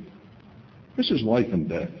meeting. This is life and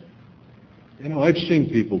death. I've seen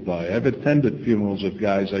people die. I've attended funerals of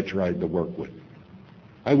guys I tried to work with.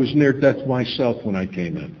 I was near death myself when I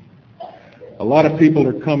came in. A lot of people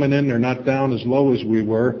are coming in. They're not down as low as we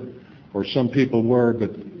were, or some people were,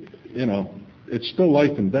 but, it's still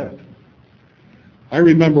life and death. I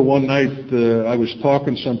remember one night I was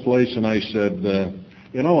talking someplace and I said,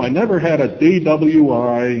 I never had a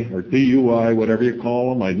DWI or DUI, whatever you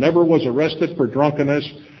call them. I never was arrested for drunkenness,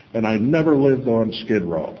 and I never lived on Skid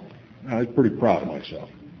Row. I was pretty proud of myself.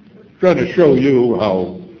 Trying to show you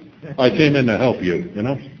how I came in to help you,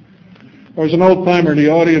 There was an old-timer in the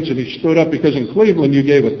audience, and he stood up because in Cleveland you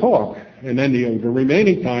gave a talk, and then the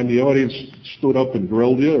remaining time the audience stood up and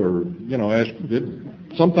grilled you or, asked.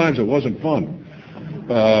 Sometimes it wasn't fun.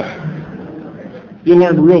 You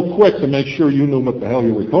learned real quick to make sure you knew what the hell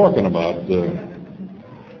you were talking about.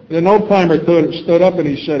 An old-timer stood up and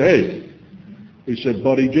he said, he said,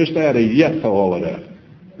 buddy, just add a yet to all of that.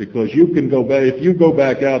 Because you can go back, if you go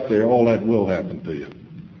back out there, all that will happen to you.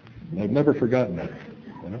 And I've never forgotten that.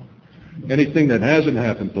 Anything that hasn't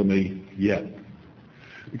happened to me yet.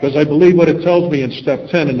 Because I believe what it tells me in step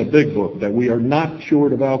 10 in the big book, that we are not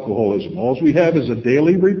cured of alcoholism. All we have is a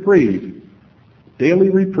daily reprieve,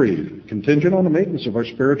 contingent on the maintenance of our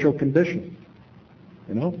spiritual condition.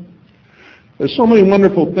 There's so many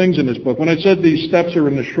wonderful things in this book. When I said these steps are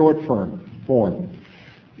in the short form,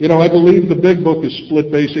 I believe the big book is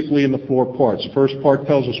split basically into 4 parts. The first part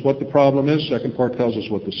tells us what the problem is. Second part tells us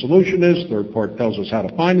what the solution is. Third part tells us how to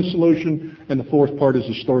find the solution. And the fourth part is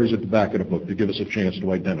the stories at the back of the book to give us a chance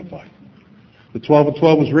to identify. The 12 and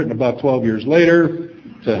 12 was written about 12 years later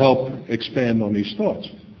to help expand on these thoughts.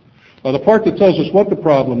 The part that tells us what the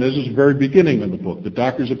problem is the very beginning of the book, the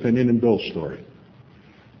doctor's opinion and Bill's story.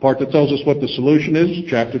 The part that tells us what the solution is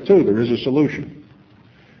chapter 2. There is a solution.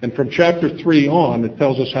 And from chapter 3 on, it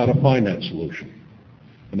tells us how to find that solution.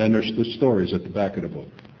 And then there's the stories at the back of the book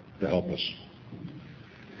to help us.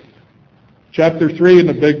 Chapter 3 in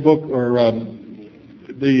the big book, or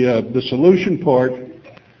the solution part,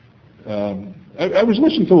 I was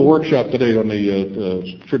listening to a workshop today on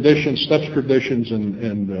the traditions, steps, traditions,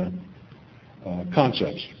 and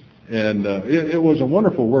concepts. And it was a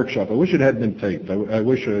wonderful workshop. I wish it had been taped. I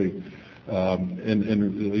wish and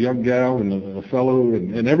the young gal and the fellow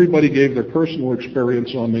and everybody gave their personal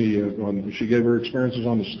experience she gave her experiences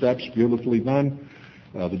on the steps, beautifully done.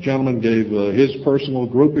 The gentleman gave his personal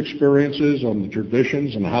group experiences on the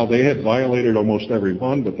traditions and how they had violated almost every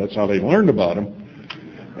one, but that's how they learned about them.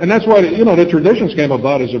 And that's why, the traditions came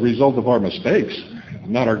about as a result of our mistakes,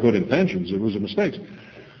 not our good intentions. It was a mistake.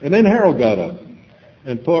 And then Harold got up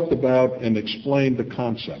and talked about and explained the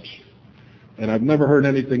concepts. And I've never heard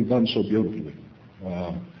anything done so beautifully.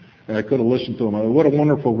 And I could have listened to him. What a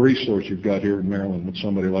wonderful resource you've got here in Maryland with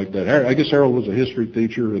somebody like that. I guess Harold was a history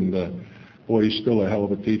teacher, and boy, he's still a hell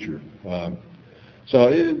of a teacher. But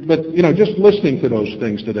just listening to those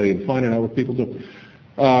things today and finding out what people do.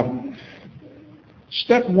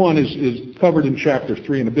 Step 1 is covered in chapter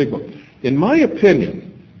 3 in the big book. In my opinion,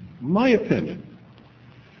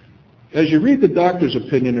 as you read the doctor's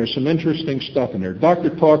opinion, there's some interesting stuff in there.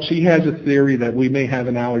 Doctor talks, he has a theory that we may have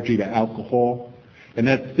an allergy to alcohol, and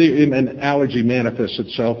that an allergy manifests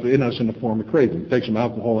itself in us in the form of craving. Take some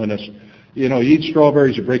alcohol in us. You eat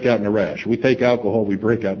strawberries, you break out in a rash. We take alcohol, we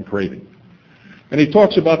break out in craving. And he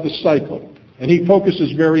talks about the cycle, and he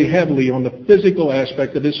focuses very heavily on the physical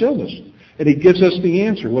aspect of this illness. And he gives us the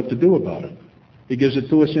answer, what to do about it. He gives it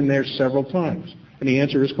to us in there several times. And the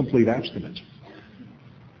answer is complete abstinence.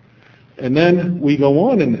 And then we go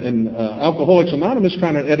on, and Alcoholics Anonymous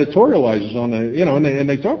kind of editorializes on it, and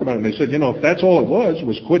they talk about it. And they said, if that's all it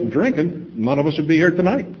was quitting drinking, none of us would be here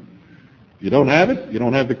tonight. You don't have it, you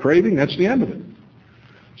don't have the craving, that's the end of it.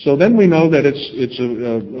 So then we know that it's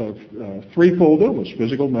a threefold illness: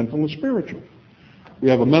 physical, mental, and spiritual. We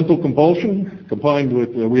have a mental compulsion combined with,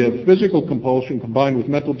 we have physical compulsion combined with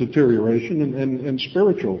mental deterioration and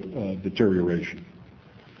spiritual deterioration.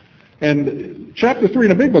 And chapter 3 in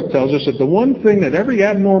the Big Book tells us that the one thing that every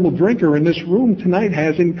abnormal drinker in this room tonight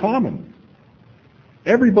has in common,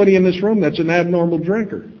 everybody in this room that's an abnormal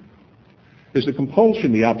drinker, is the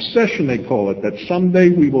compulsion, the obsession they call it, that someday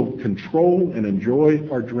we will control and enjoy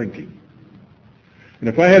our drinking. And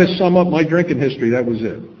if I had to sum up my drinking history, that was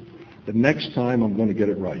it. The next time I'm going to get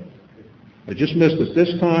it right. I just missed it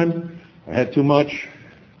this time. I had too much,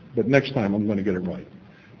 but next time I'm going to get it right.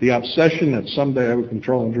 The obsession that someday I would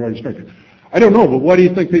control and enjoy drinking. I don't know, but why do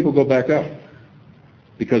you think people go back out?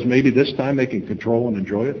 Because maybe this time they can control and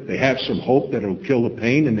enjoy it? They have some hope that it'll kill the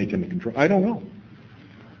pain and they can control. I don't know.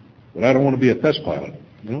 But I don't want to be a test pilot,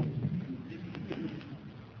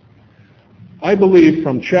 I believe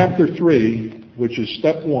from chapter 3, which is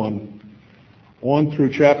step 1, on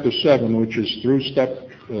through chapter 7, which is through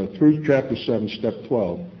chapter 7, step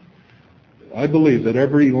 12, I believe that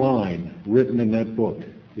every line written in that book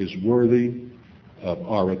is worthy of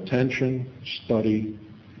our attention, study,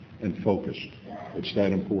 and focus. It's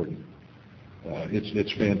that important.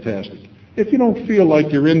 It's fantastic. If you don't feel like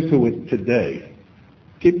you're into it today,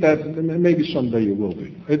 keep that. Maybe someday you will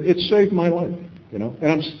be. It saved my life, and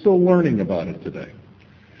I'm still learning about it today.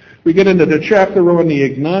 We get into the chapter on the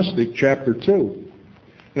agnostic, chapter 2,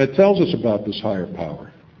 and it tells us about this higher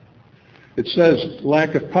power. It says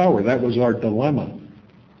lack of power. That was our dilemma.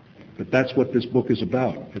 But that's what this book is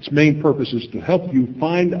about. Its main purpose is to help you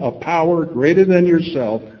find a power greater than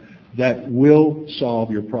yourself that will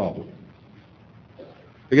solve your problem.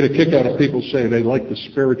 I get a kick out of people say they like the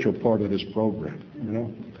spiritual part of this program.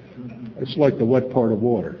 It's like the wet part of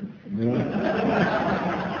water.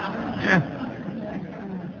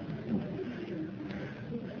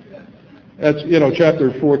 That's,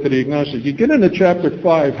 chapter 4 to the agnostic. You get into chapter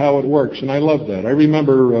 5, how it works, and I love that. I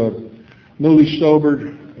remember newly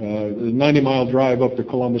sobered, a 90-mile drive up to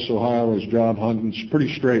Columbus, Ohio. I was job hunting. It's a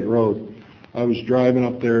pretty straight road. I was driving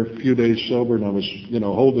up there a few days sober, and I was,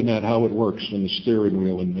 holding that how it works in the steering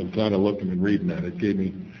wheel and kind of looking and reading that. It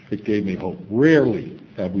gave me hope. Rarely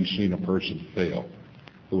have we seen a person fail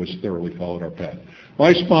who has thoroughly followed our path.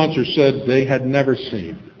 My sponsor said they had never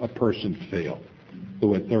seen a person fail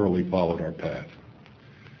who had thoroughly followed our path.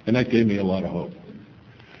 And that gave me a lot of hope.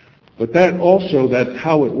 But that also, that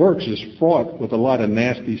how it works is fraught with a lot of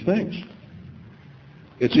nasty things.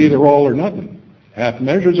 It's either all or nothing. Half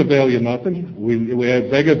measures avail you nothing. We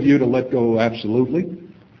beg of you to let go absolutely.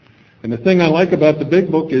 And the thing I like about the Big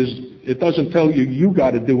Book is it doesn't tell you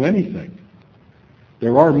got to do anything.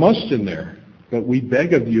 There are musts in there, but we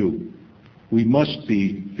beg of you. We must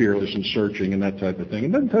be fearless and searching and that type of thing.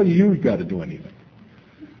 It doesn't tell you you've got to do anything.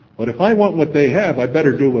 But if I want what they have, I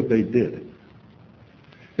better do what they did.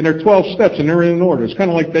 And there are 12 steps, and they're in order. It's kind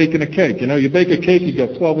of like baking a cake. You bake a cake, you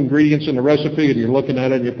got 12 ingredients in the recipe, and you're looking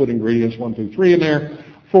at it, and you put ingredients 1, 2, 3 in there.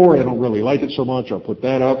 4, I don't really like it so much. I'll put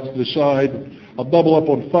that up to the side. I'll double up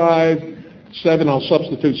on 5. 7, I'll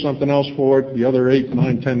substitute something else for it. The other 8,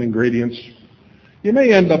 9, 10 ingredients. You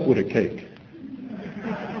may end up with a cake.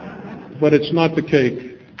 But it's not the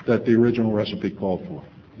cake that the original recipe called for.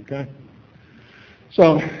 Okay?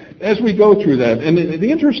 So as we go through that, and the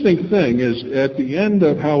interesting thing is at the end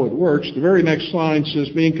of how it works, the very next line says,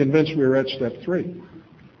 being convinced we are at step 3.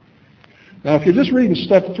 Now, if you're just reading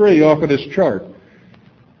step 3 off of this chart,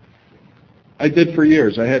 I did for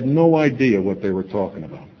years. I had no idea what they were talking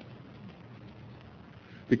about.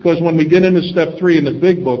 Because when we get into step 3 in the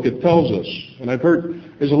Big Book, it tells us, and I've heard,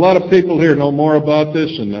 there's a lot of people here know more about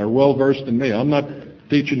this and are well-versed than me. I'm not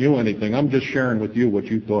teaching you anything. I'm just sharing with you what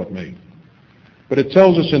you taught me. But it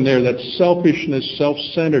tells us in there that selfishness,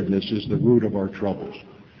 self-centeredness is the root of our troubles.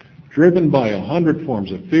 Driven by 100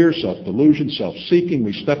 forms of fear, self-delusion, self-seeking,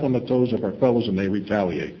 we step on the toes of our fellows and they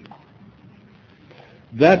retaliate.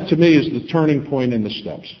 That to me is the turning point in the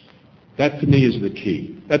steps. That to me is the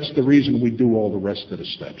key. That's the reason we do all the rest of the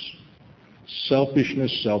steps.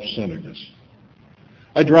 Selfishness, self-centeredness.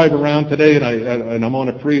 I drive around today and I'm on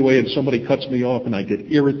a freeway and somebody cuts me off and I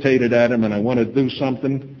get irritated at him and I want to do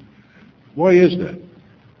something. Why is that?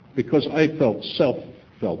 Because I felt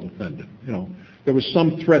offended. There was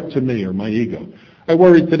some threat to me or my ego. I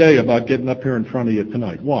worried today about getting up here in front of you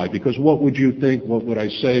tonight. Why? Because what would you think? What would I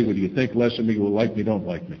say? Would you think less of me? Will like me? Don't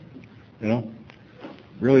like me?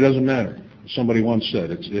 Really doesn't matter. Somebody once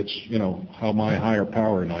said, it's how my higher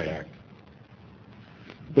power and I act.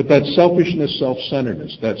 But that selfishness,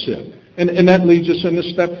 self-centeredness, that's it. And that leads us into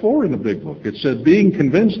step 4 in the big book. It said being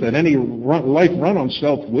convinced that any life run on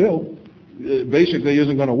self-will basically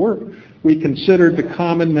isn't going to work. We considered the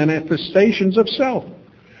common manifestations of self.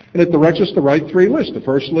 And it directs us to write 3 lists. The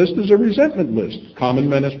first list is a resentment list, common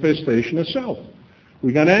manifestation of self.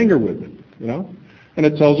 We got anger with it, and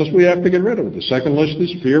it tells us we have to get rid of it. The second list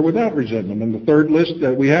is fear without resentment. And the third list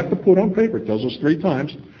that we have to put on paper, it tells us 3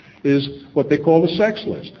 times, is what they call the sex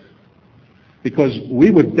list. Because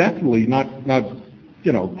we would definitely not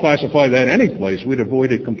classify that any place. We'd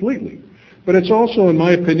avoid it completely. But it's also, in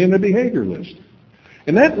my opinion, a behavior list.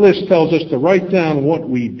 And that list tells us to write down what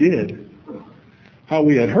we did, how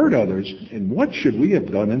we had hurt others, and what should we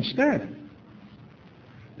have done instead.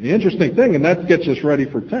 The interesting thing, and that gets us ready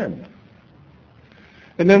for 10.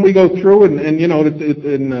 And then we go through, and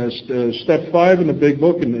in step 5 in the big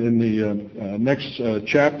book, in the next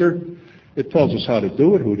chapter, it tells us how to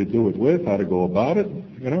do it, who to do it with, how to go about it.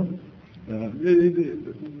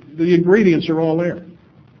 The ingredients are all there.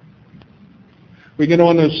 We get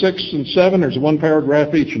on to 6 and 7. There's 1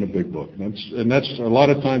 paragraph each in the big book, and that's a lot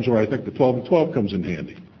of times where I think the 12 and 12 comes in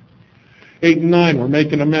handy. 8 and 9, we're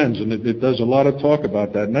making amends, and it does a lot of talk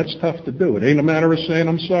about that, and that's tough to do. It ain't a matter of saying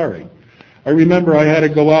I'm sorry. I remember I had to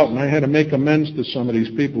go out and I had to make amends to some of these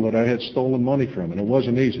people that I had stolen money from, and it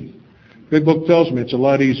wasn't easy. Big book tells me it's a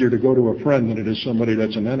lot easier to go to a friend than it is somebody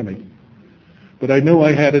that's an enemy. But I knew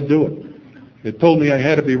I had to do it. It told me I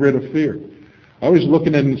had to be rid of fear. I was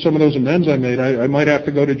looking at some of those amends I made. I might have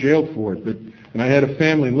to go to jail for it. And I had a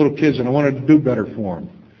family and little kids, and I wanted to do better for them.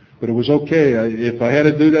 But it was okay. If I had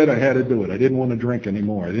to do that, I had to do it. I didn't want to drink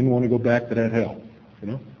anymore. I didn't want to go back to that hell.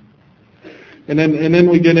 And then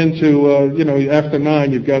we get into, after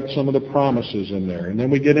 9, you've got some of the promises in there. And then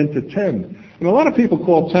we get into 10. And a lot of people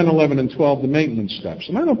call 10, 11, and 12 the maintenance steps.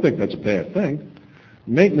 And I don't think that's a bad thing.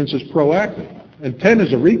 Maintenance is proactive. And 10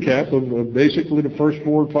 is a recap of basically the first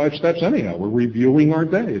 4 or 5 steps anyhow. We're reviewing our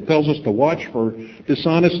day. It tells us to watch for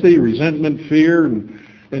dishonesty, resentment, fear, and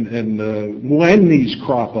when these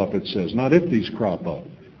crop up, it says, not if these crop up.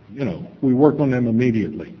 We work on them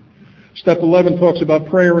immediately. Step 11 talks about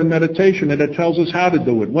prayer and meditation, and it tells us how to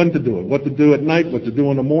do it, when to do it, what to do at night, what to do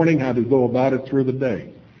in the morning, how to go about it through the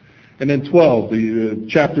day. And then 12,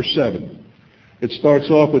 chapter 7. It starts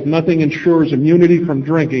off with nothing ensures immunity from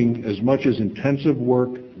drinking as much as intensive work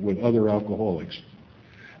with other alcoholics.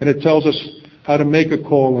 And it tells us how to make a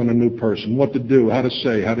call on a new person, what to do, how to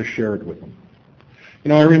say, how to share it with them.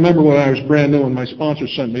 I remember when I was brand new and my sponsor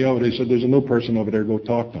sent me over, they said, there's a new person over there, go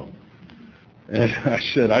talk to him. And I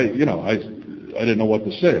said, I didn't know what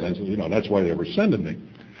to say. And I said, that's why they were sending me.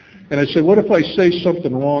 And I said, what if I say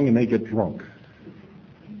something wrong and they get drunk?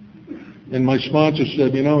 And my sponsor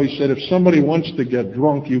said, he said, if somebody wants to get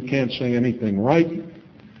drunk, you can't say anything right.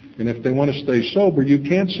 And if they want to stay sober, you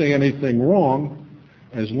can't say anything wrong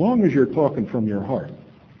as long as you're talking from your heart.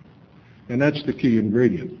 And that's the key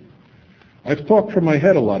ingredient. I've talked from my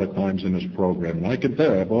head a lot of times in this program, and I can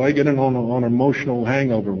tell you, I get on an emotional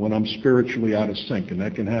hangover when I'm spiritually out of sync, and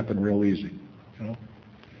that can happen real easy.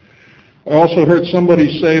 I also heard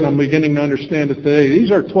somebody say, and I'm beginning to understand it today,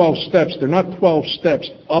 these are 12 steps. They're not 12 steps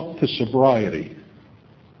up to sobriety.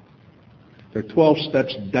 They're 12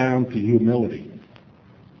 steps down to humility.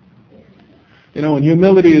 And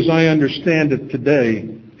humility, as I understand it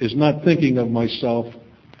today, is not thinking of myself,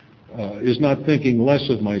 is not thinking less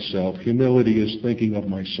of myself. Humility is thinking of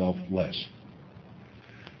myself less.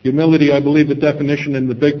 Humility, I believe the definition in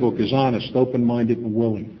the big book is honest, open-minded, and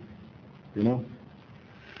willing.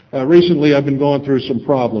 Recently, I've been going through some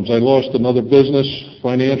problems. I lost another business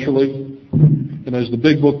financially, and as the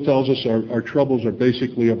big book tells us, our troubles are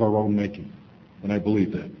basically of our own making, and I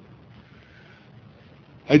believe that.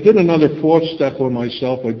 I did another 4th step on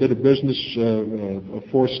myself. I did a business, a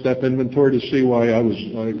 4th-step inventory to see why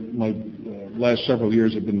my last several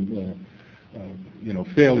years have been,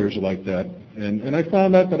 failures like that. And I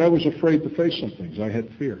found out that I was afraid to face some things. I had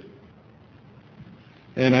fear.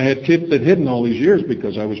 And I had kept it hidden all these years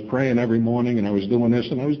because I was praying every morning and I was doing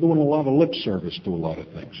this and I was doing a lot of lip service to a lot of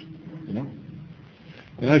things,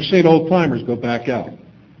 And I've seen old-timers go back out.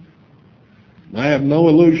 I have no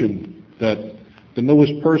illusion that the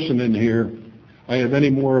newest person in here, I have any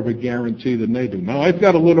more of a guarantee than they do. Now, I've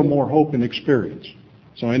got a little more hope and experience,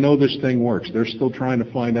 so I know this thing works. They're still trying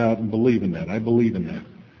to find out and believe in that. I believe in that.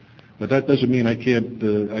 But that doesn't mean I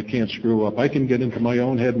can't screw up. I can get into my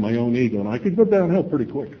own head, my own ego, and I can go downhill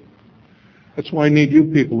pretty quick. That's why I need you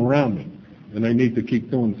people around me, and I need to keep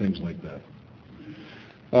doing things like that.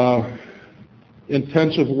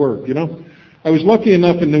 intensive work, you know. I was lucky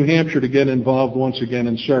enough in New Hampshire to get involved once again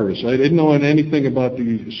in service. I didn't know anything about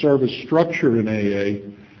the service structure in AA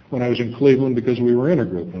when I was in Cleveland because we were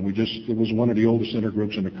intergroup, and it was one of the oldest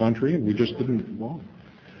intergroups in the country, and we just didn't, well,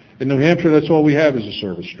 in New Hampshire, that's all we have is a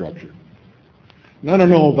service structure. And I don't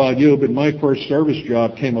know about you, but my first service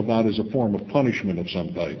job came about as a form of punishment of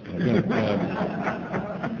some type.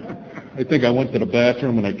 I think I went to the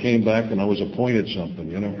bathroom and I came back and I was appointed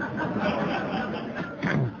something, you know.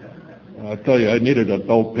 I tell you, I needed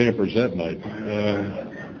adult Pampers that night.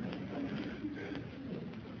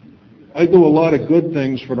 I do a lot of good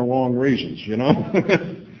things for the wrong reasons, you know.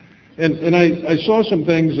 and I saw some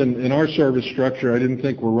things in our service structure I didn't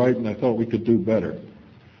think were right, and I thought we could do better.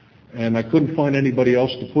 And I couldn't find anybody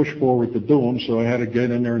else to push forward to do them, so I had to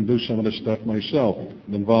get in there and do some of the stuff myself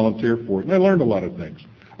and volunteer for it. And I learned a lot of things.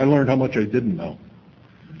 I learned how much I didn't know.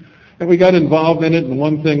 And we got involved in it, and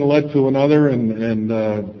one thing led to another, and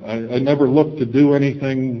I never looked to do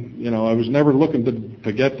anything, you know, I was never looking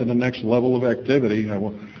to get to the next level of activity. I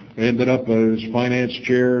ended up as finance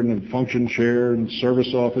chair and then function chair and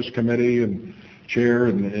service office committee and chair,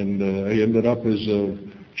 and I ended up as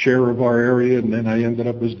chair of our area, and then I ended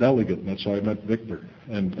up as delegate, and that's how I met Victor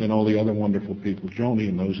and all the other wonderful people, Joni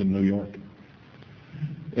and those in New York.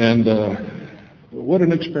 And what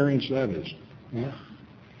an experience that is. Yeah.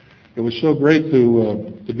 It was so great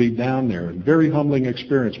to be down there, and very humbling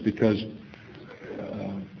experience because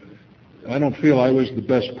I don't feel I was the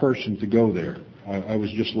best person to go there. I was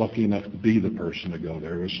just lucky enough to be the person to go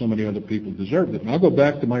there. There were so many other people who deserved it. And I'll go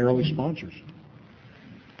back to my early sponsors.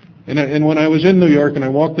 And when I was in New York and I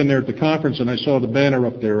walked in there at the conference and I saw the banner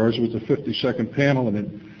up there, ours was the 52nd panel, and it,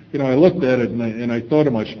 you know, I looked at it and I thought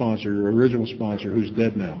of my sponsor, original sponsor, who's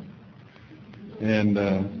dead now. And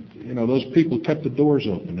you know, those people kept the doors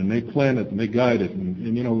open, and they planted, and they guided,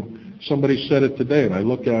 and you know, somebody said it today, and I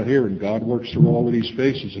look out here, and God works through all of these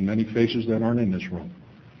faces, and many faces that aren't in this room.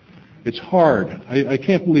 It's hard. I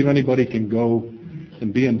can't believe anybody can go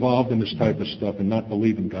and be involved in this type of stuff and not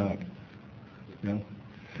believe in God. You know?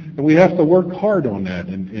 And we have to work hard on that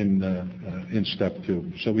in step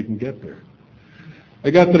 2, so we can get there.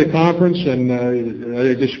 I got to the conference, and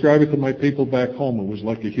I described it to my people back home. It was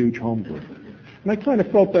like a huge home group. And I kind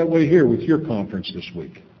of felt that way here with your conference this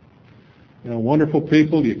week. You know, wonderful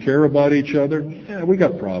people, you care about each other. Yeah, we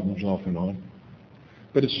got problems off and on.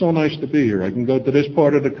 But it's so nice to be here. I can go to this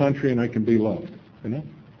part of the country and I can be loved, you know.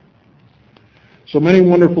 So many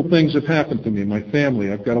wonderful things have happened to me, my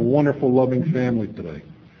family. I've got a wonderful, loving family today.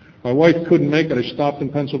 My wife couldn't make it. I stopped in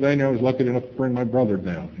Pennsylvania. I was lucky enough to bring my brother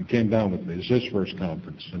down. He came down with me. It's his first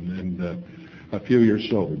conference, and a few years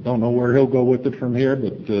sober. Don't know where he'll go with it from here,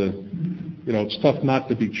 but you know, it's tough not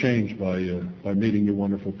to be changed by meeting you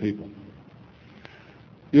wonderful people.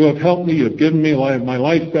 You have helped me. You've given me my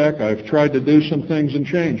life back. I've tried to do some things and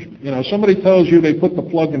change. You know, somebody tells you they put the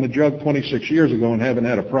plug in the jug 26 years ago and haven't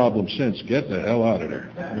had a problem since. Get the hell out of there.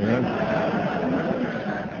 You know?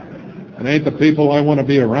 It ain't the people I want to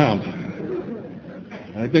be around.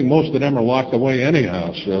 I think most of them are locked away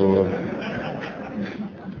anyhow. So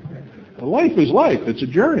life is life. It's a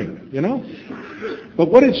journey, you know. But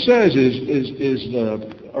what it says is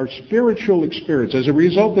our spiritual experience. As a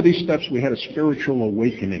result of these steps, we had a spiritual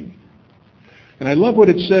awakening. And I love what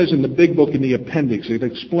it says in the big book in the appendix. It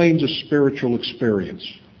explains a spiritual experience.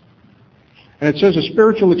 And it says a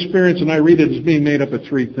spiritual experience, and I read it as being made up of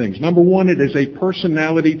 3 things. Number 1, it is a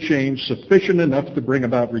personality change sufficient enough to bring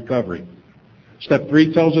about recovery. Step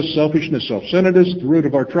 3 tells us selfishness, self-centeredness, the root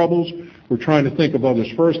of our troubles. We're trying to think of others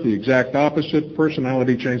first, the exact opposite,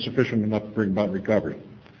 personality change sufficient enough to bring about recovery.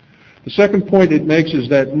 The second point it makes is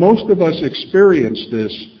that most of us experience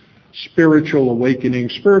this spiritual awakening.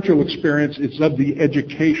 Spiritual experience, it's of the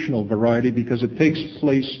educational variety because it takes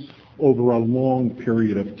place over a long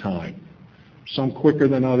period of time. Some quicker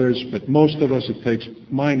than others, but most of us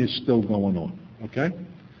mine is still going on, okay?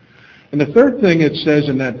 And the third thing it says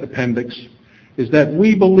in that appendix is that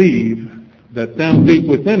we believe that down deep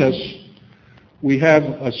within us, we have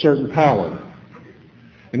a certain power.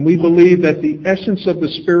 And we believe that the essence of the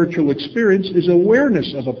spiritual experience is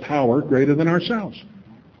awareness of a power greater than ourselves.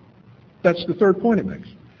 That's the third point it makes.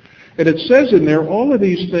 And it says in there, all of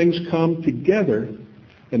these things come together,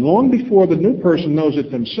 and long before the new person knows it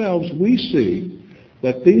themselves, we see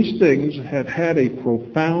that these things have had a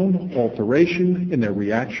profound alteration in their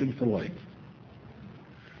reaction to life.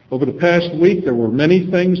 Over the past week, there were many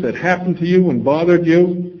things that happened to you and bothered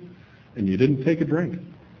you, and you didn't take a drink.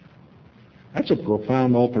 That's a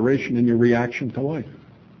profound alteration in your reaction to life.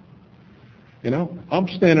 You know, I'm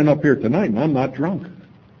standing up here tonight and I'm not drunk.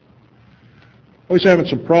 I was having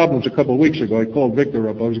some problems a couple of weeks ago. I called Victor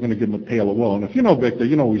up. I was going to give him a pail of wool. And if you know Victor,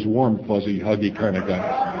 you know he's warm, fuzzy, huggy kind of guy.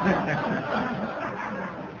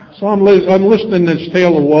 So I'm listening to this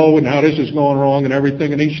tale of woe and how this is going wrong and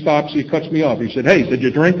everything, and he stops, he cuts me off. He said, "Hey, did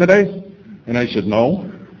you drink today?" And I said,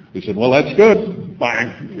 "No." He said, "Well, that's good."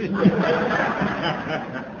 Bang.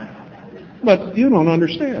 But you don't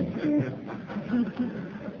understand.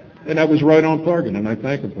 And that was right on target, and I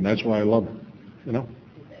thank him, and that's why I love him, you know.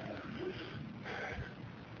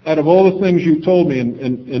 Out of all the things you told me,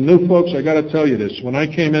 and new folks, I got to tell you this. When I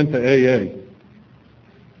came into AA,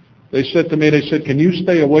 they said to me, "Can you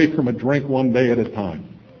stay away from a drink one day at a time?"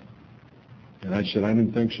 And I said, "I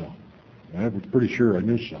didn't think so. I was pretty sure I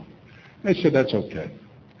knew so." They said, "That's okay.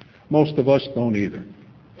 Most of us don't either.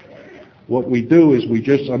 What we do is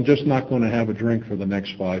I'm just not going to have a drink for the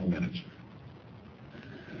next 5 minutes."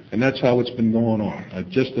 And that's how it's been going on. I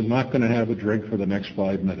just am not going to have a drink for the next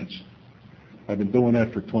 5 minutes. I've been doing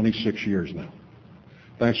that for 26 years now.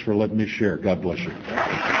 Thanks for letting me share. God bless you.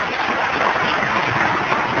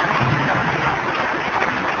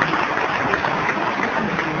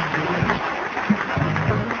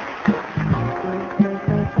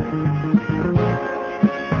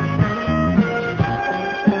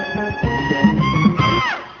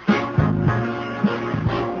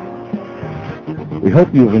 We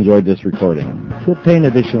hope you have enjoyed this recording. To obtain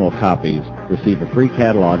additional copies, receive a free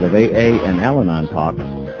catalog of AA and Al-Anon talks,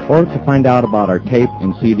 or to find out about our tape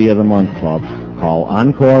and CD of the Month Club, call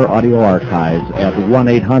Encore Audio Archives at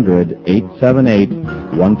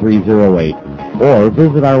 1-800-878-1308, or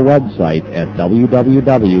visit our website at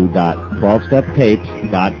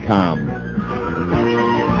www.12steptapes.com.